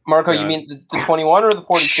thing. Wait, Marco, you mean the 21 or the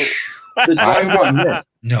 42? The 21.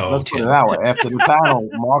 No, let's put it that way. After the panel,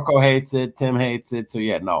 Marco hates it, Tim hates it. So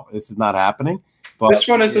yeah, no, this is not happening. But this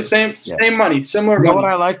one is the same money, similar. You know money.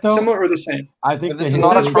 what I like though? Similar or the same? I think this is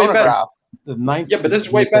not a chronograph. Yeah, but this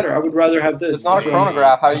is way better. I would rather have this. It's not a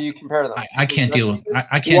chronograph. How do you compare them? I can't deal with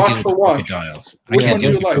I can't deal with the crocodiles. I can't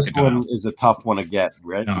deal with this one is a tough one to get,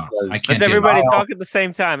 right? No, because I can't. Let's everybody talk at the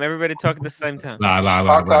same time. Everybody talk at the same time. Talk.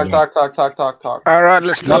 All right,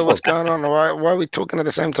 let's know what's going on. Why are we talking at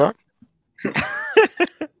the same time?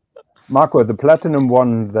 Marco, the platinum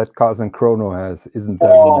one that Cars and Chrono has, isn't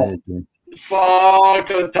that amazing? Fuck,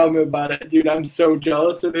 don't tell me about it. Dude, I'm so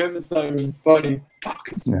jealous of him. It's not even funny. Fuck,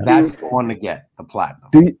 that's the one to get, the platinum.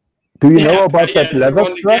 Do you know about that leather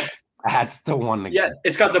strap? That's the one to get. Yeah,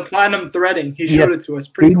 it's got the platinum threading. He showed it to us.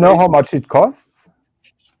 Do you know how much it costs?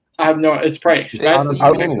 I have no, it's price. I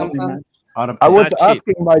was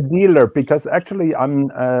asking my dealer because actually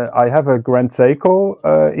I have a Grand Seiko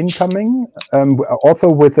incoming, also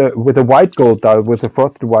with a white gold dial, with a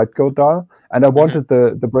frosted white gold dial, and I wanted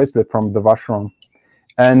the bracelet from the Vacheron,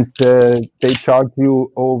 and they charge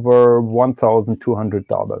you over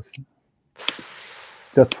 $1,200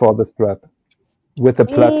 just for the strap with the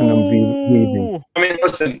platinum weaving. I mean,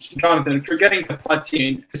 listen, Jonathan, if you're getting the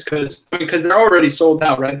platine, it's because they're already sold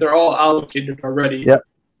out, right? They're all allocated already. Yeah.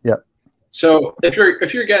 So if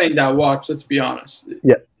you're getting that watch, let's be honest.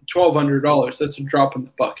 Yeah. $1,200. That's a drop in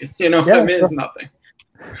the bucket. You know what I mean? Sure. It's nothing.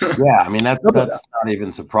 Yeah, I mean that's not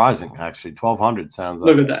even surprising. Actually, 1,200 sounds.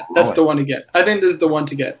 Look at that. That's the one to get. I think this is the one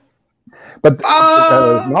to get. But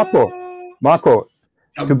Marco,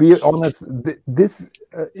 to be honest, this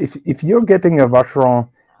if you're getting a Vacheron,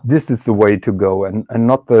 this is the way to go, and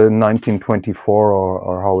not the 1924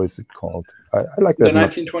 or how is it called? I like that. The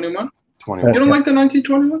 1921. 21. You don't like the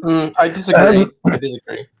 1921? I disagree.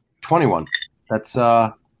 21. That's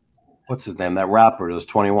what's his name? That rapper was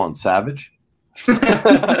 21. Savage.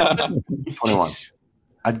 21.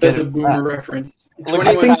 I'd get a boomer reference.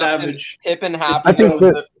 21 Savage. Hip and happy with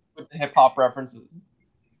the hip hop references.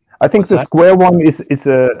 I think the square one is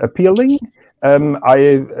appealing.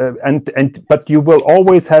 But you will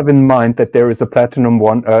always have in mind that there is a platinum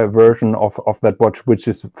one version of that watch, which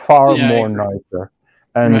is far more nicer.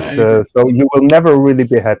 And so you will never really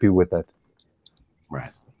be happy with it.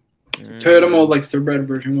 Right. Toyota Mode likes the red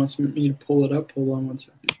version. Wants me to pull it up. Hold on one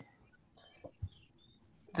second.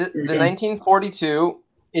 The 1942,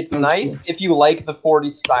 it's nice if you like the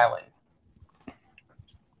 40s styling.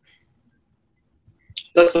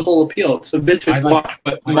 That's the whole appeal. It's a vintage watch,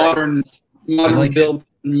 but modern build,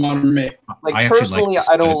 modern make. Like personally,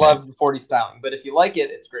 I don't love the 40s styling, but if you like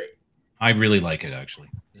it, it's great. I really like it actually.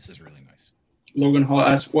 This is really nice. Logan Hall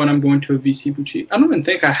asked when I'm going to a VC boutique. I don't even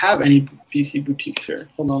think I have any VC boutiques here.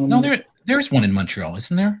 Hold on. No, there's one in Montreal,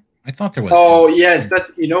 isn't there? I thought there was. Oh, yes.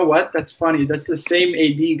 That's, you know what? That's funny. That's the same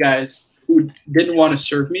AD guys who didn't want to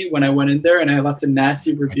serve me when I went in there and I left a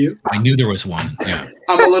nasty review. I knew there was one. Yeah.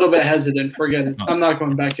 I'm a little bit hesitant. Forget it. I'm not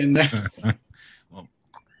going back in there.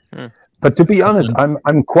 But to be honest,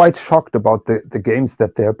 I'm quite shocked about the games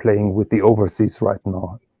that they're playing with the overseas right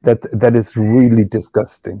now. That is really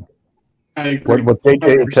disgusting. I agree. What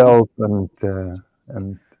JJ tells and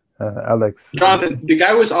Alex. Jonathan, the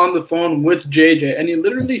guy was on the phone with JJ, and he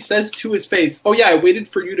literally says to his face, "Oh yeah, I waited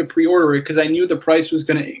for you to pre-order it because I knew the price was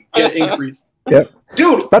gonna get increased." Yeah,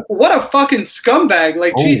 dude, what a fucking scumbag!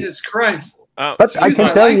 Like Jesus Christ. But I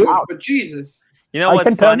can tell you, but Jesus. You know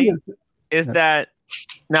what's funny is that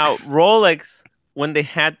now Rolex, when they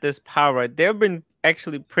had this power, they've been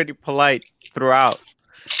actually pretty polite throughout.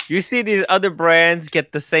 You see these other brands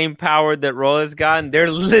get the same power that Rolex got, and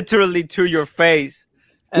they're literally to your face.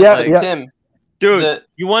 And Tim, Dude, The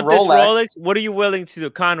you want this Rolex- Rolex? What are you willing to do,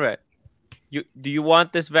 Conrad? Do you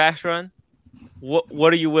want this Vacheron?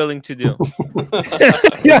 What are you willing to do? Let's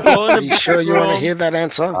go in Are the you back sure you want to room. hear that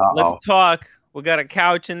answer? Let's talk. We got a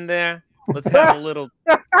couch in there. Let's have a little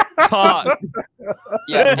talk.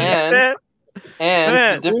 Yeah, and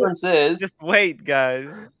Man, the difference is just wait, guys.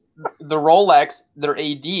 the Rolex, they're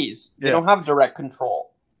ADs. They Yeah. don't have direct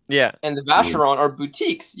control. Yeah. And the Vacheron are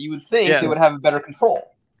boutiques. You would think Yeah. they would have better control.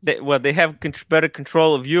 They have better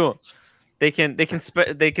control of you. They can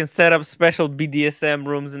set up special BDSM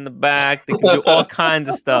rooms in the back. They can do all kinds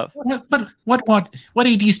of stuff. But what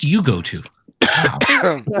ADs do you go to? Wow.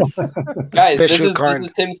 Guys, this Special is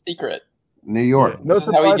kind. Tim's secret. New York, No This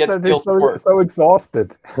is how he surprise gets that he's skills so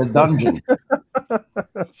exhausted. the dungeon.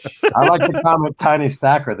 I like to comment, Tiny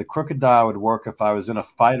Stacker. The crooked dial would work if I was in a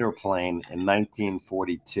fighter plane in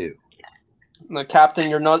 1942. No, Captain,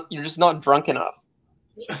 you're just not drunk enough.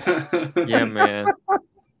 Yeah, man.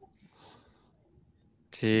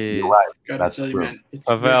 Jeez. You're right. Gotta That's tell you, true. man, it's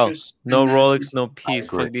Pavel, vicious no and Rolex, nasty. no peace.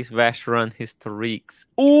 agree. Fuck these Vacheron historiques.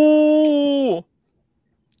 Ooh.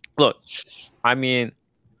 Look, I mean,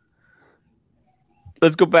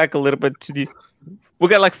 let's go back a little bit to these. We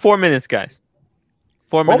got like 4 minutes, guys.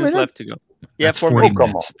 4 minutes left to go. Yeah, That's 4 40 minutes.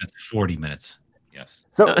 minutes. That's 40 minutes. Yes.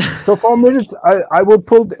 So 4 minutes, I will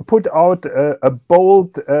put out a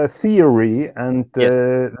bold theory, and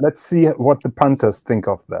Yes. let's see what the punters think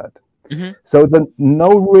of that. Mhm. So the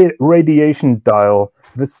radiation dial.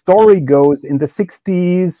 The story goes in the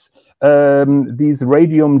 60s. These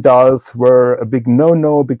radium dials were a big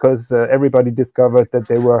no-no because everybody discovered that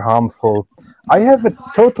they were harmful. I have a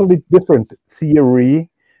totally different theory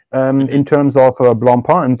in terms of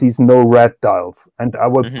Blancpain and these no-rad dials, and I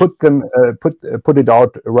will put them put it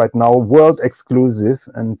out right now, world exclusive,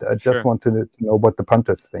 and I just Sure. want to know what the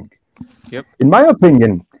punters think. Yep. In my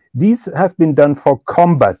opinion, these have been done for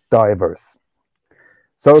combat divers.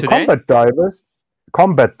 So Today? combat divers,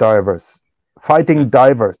 fighting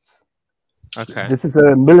divers. Okay. This is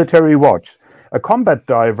a military watch. A combat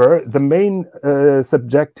diver, the main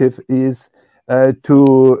subjective is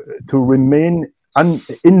to remain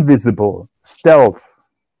invisible, stealth.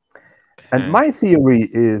 And Okay. my theory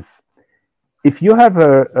is, if you have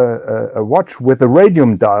a watch with a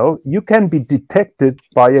radium dial, you can be detected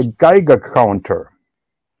by a Geiger counter.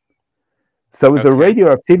 So the Okay.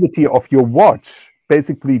 radioactivity of your watch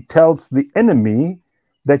basically tells the enemy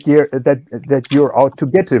that you're out to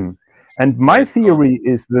get him. And my Right. theory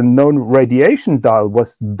is the known radiation dial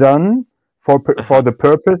was done for the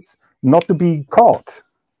purpose not to be caught.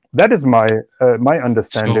 That is my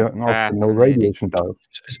understanding of the no fascinating. radiation dial.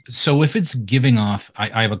 So if it's giving off,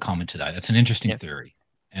 I have a comment to that. That's an interesting Yeah. theory.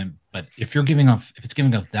 But if it's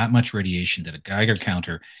giving off that much radiation that a Geiger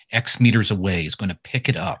counter X meters away is going to pick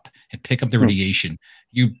it up and pick up the radiation,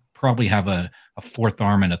 you probably have a fourth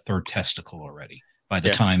arm and a third testicle already. By the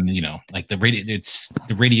Yeah. time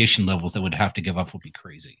the radiation levels that would have to give off would be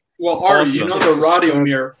crazy. Well, Ari, you know the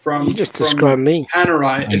radiomir from You just described me.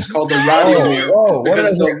 Panerai is called the Whoa, radiomir. whoa, what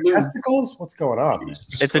because is the it? loop- Testicles? What's going on, man?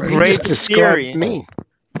 It's a You You great just described theory, me.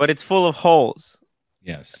 but it's full of holes.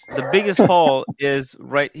 Yes. The biggest hole is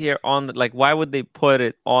right here on the, like, why would they put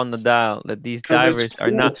it on the dial that these 'Cause it's divers are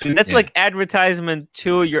cool not? to- That's Yeah. like advertisement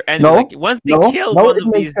to your enemy. No, Like, once they no, kill no, one it of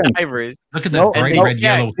makes these sense. divers, Look at that No, bright no, red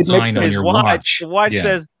yellow it makes sign on sense. your watch, watch. the watch Yeah.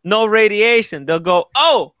 says no radiation. They'll go,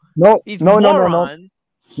 oh, these No. morons.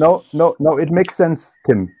 No, it makes sense,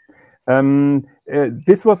 Tim.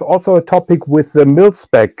 This was also a topic with the mil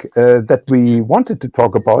spec that we wanted to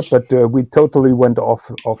talk about, but we totally went off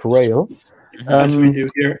rail. as we do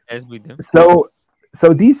here. As we do. So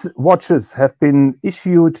these watches have been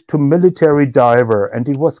issued to military diver, and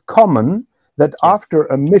it was common that after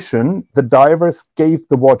a mission, the divers gave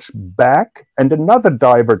the watch back, and another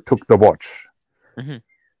diver took the watch. Mhm.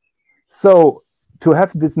 So to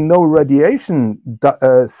have this no radiation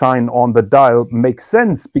sign on the dial makes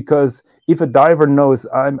sense, because if a diver knows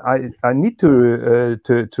I need to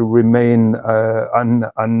remain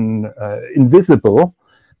invisible,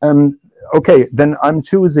 okay, then I'm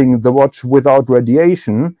choosing the watch without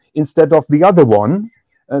radiation instead of the other one.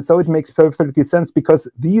 So it makes perfectly sense, because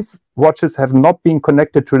these watches have not been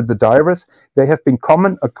connected to the divers. They have been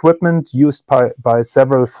common equipment used by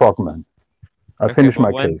several frogmen. I finish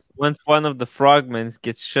my case. Once one of the frogmen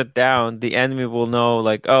gets shut down, the enemy will know,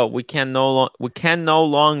 like, oh, we can no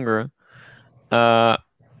longer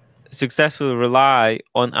successfully rely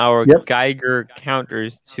on our Geiger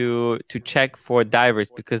counters to check for divers,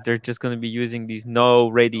 because they're just going to be using these no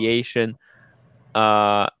radiation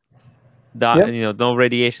no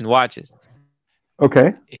radiation watches.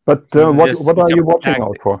 Okay, but So what just are switch you up watching out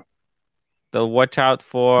tactics. for? they'll watch out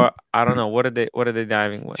for, I don't know, what are they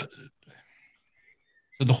diving with?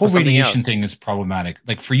 So the whole For something radiation else. thing is problematic.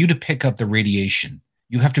 Like for you to pick up the radiation,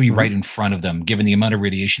 you have to be right in front of them, given the amount of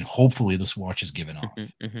radiation. Hopefully, this watch is given off.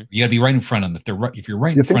 You got to be right in front of them. If you're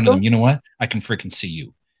right in front of them, you know what? I can freaking see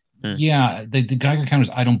you. Yeah, the Geiger counters,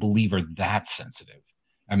 I don't believe, are that sensitive.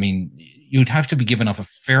 I mean, you'd have to be given off a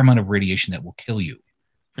fair amount of radiation that will kill you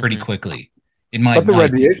pretty quickly. But the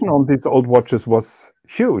radiation on these old watches was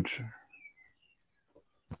huge.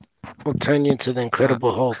 Will turn you into the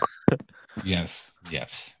Incredible Hulk. Yes.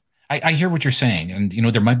 I hear what you're saying, and you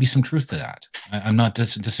know there might be some truth to that. I'm not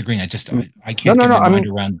disagreeing. I can't get my mind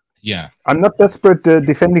around. Yeah, I'm not desperate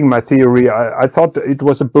defending my theory. I thought it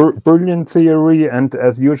was a brilliant theory, and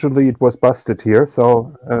as usually it was busted here.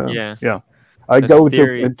 So yeah. I go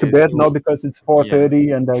to bed now because it's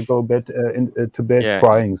 4:30, and I go to bed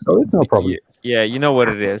crying. So it's no problem. Yeah, you know what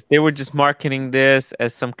it is. They were just marketing this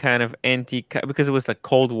as some kind of because it was like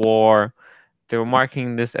Cold War. They were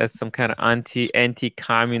marketing this as some kind of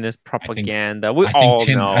anti-communist propaganda.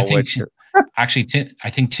 I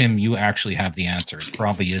think Tim, you actually have the answer. It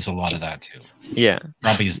probably is a lot of that too. Yeah,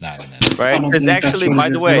 probably is that in it. Right? Because actually, by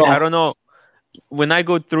the way, I don't know. When I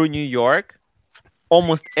go through New York,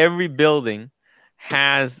 almost every building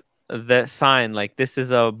has the sign like this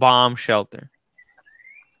is a bomb shelter.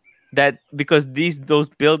 That because those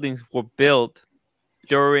buildings were built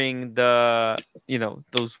during the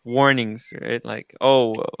those warnings, right? Like,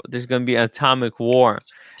 oh, there's gonna be an atomic war,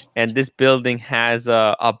 and this building has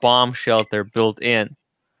a bomb shelter built in,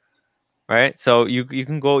 right? So you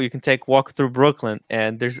can walk through Brooklyn,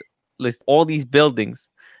 and there's all these buildings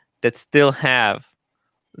that still have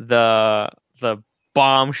the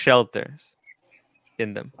bomb shelters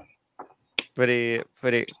in them. Pretty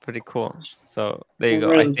cool. So there you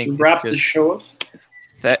go. I think wrap the show up.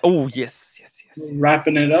 Oh yes.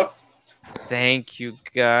 Wrapping it up. Thank you,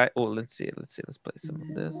 guys. Oh, let's see. Let's play some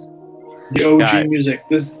of this. The OG music.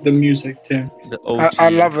 This is the music, Tim. The OG. I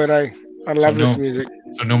love it. I love this music.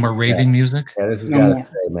 So no more raving music. Yeah, this is gotta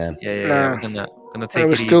stay, man. Yeah. We're gonna take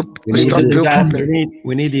it easy.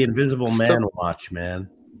 We need the Invisible Man watch, man.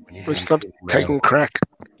 We stop taking crack.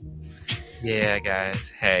 Yeah,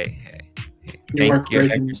 guys. Hey. Thank you,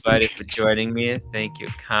 everybody, for joining me. Thank you,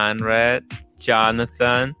 Conrad,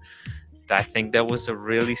 Jonathan. I think that was a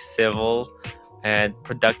really civil and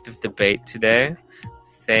productive debate today.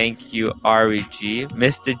 Thank you, REG,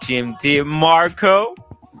 Mr. GMD, Marco.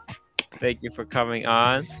 Thank you for coming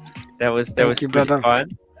on. That was pretty fun.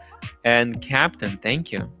 And Captain,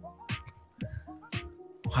 thank you.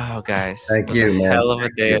 Wow, guys. Thank you, man. Hell of a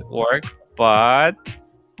day at work, but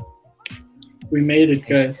we made it,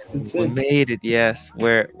 guys. We made it. Yes,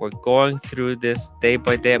 we're going through this day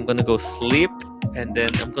by day. I'm gonna go sleep, and then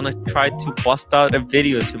I'm gonna try to bust out a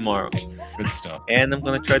video tomorrow. Good stuff. And I'm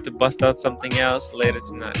gonna try to bust out something else later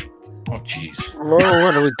tonight. Oh, jeez. Whoa,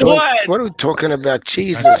 what are we doing? What are we talking about?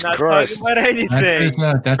 Jesus Christ! Not talking about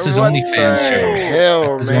anything. That's his OnlyFans show.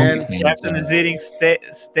 Hell, man. Captain is eating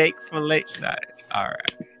steak for late night. All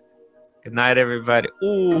right. Good night, everybody.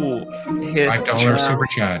 Ooh, $5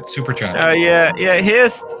 super chat. Oh yeah.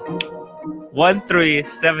 Hist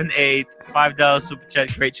 1378 $5 super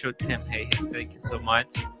chat. Great show, Tim. Hey, Hist, thank you so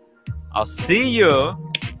much. I'll see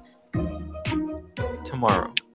you tomorrow.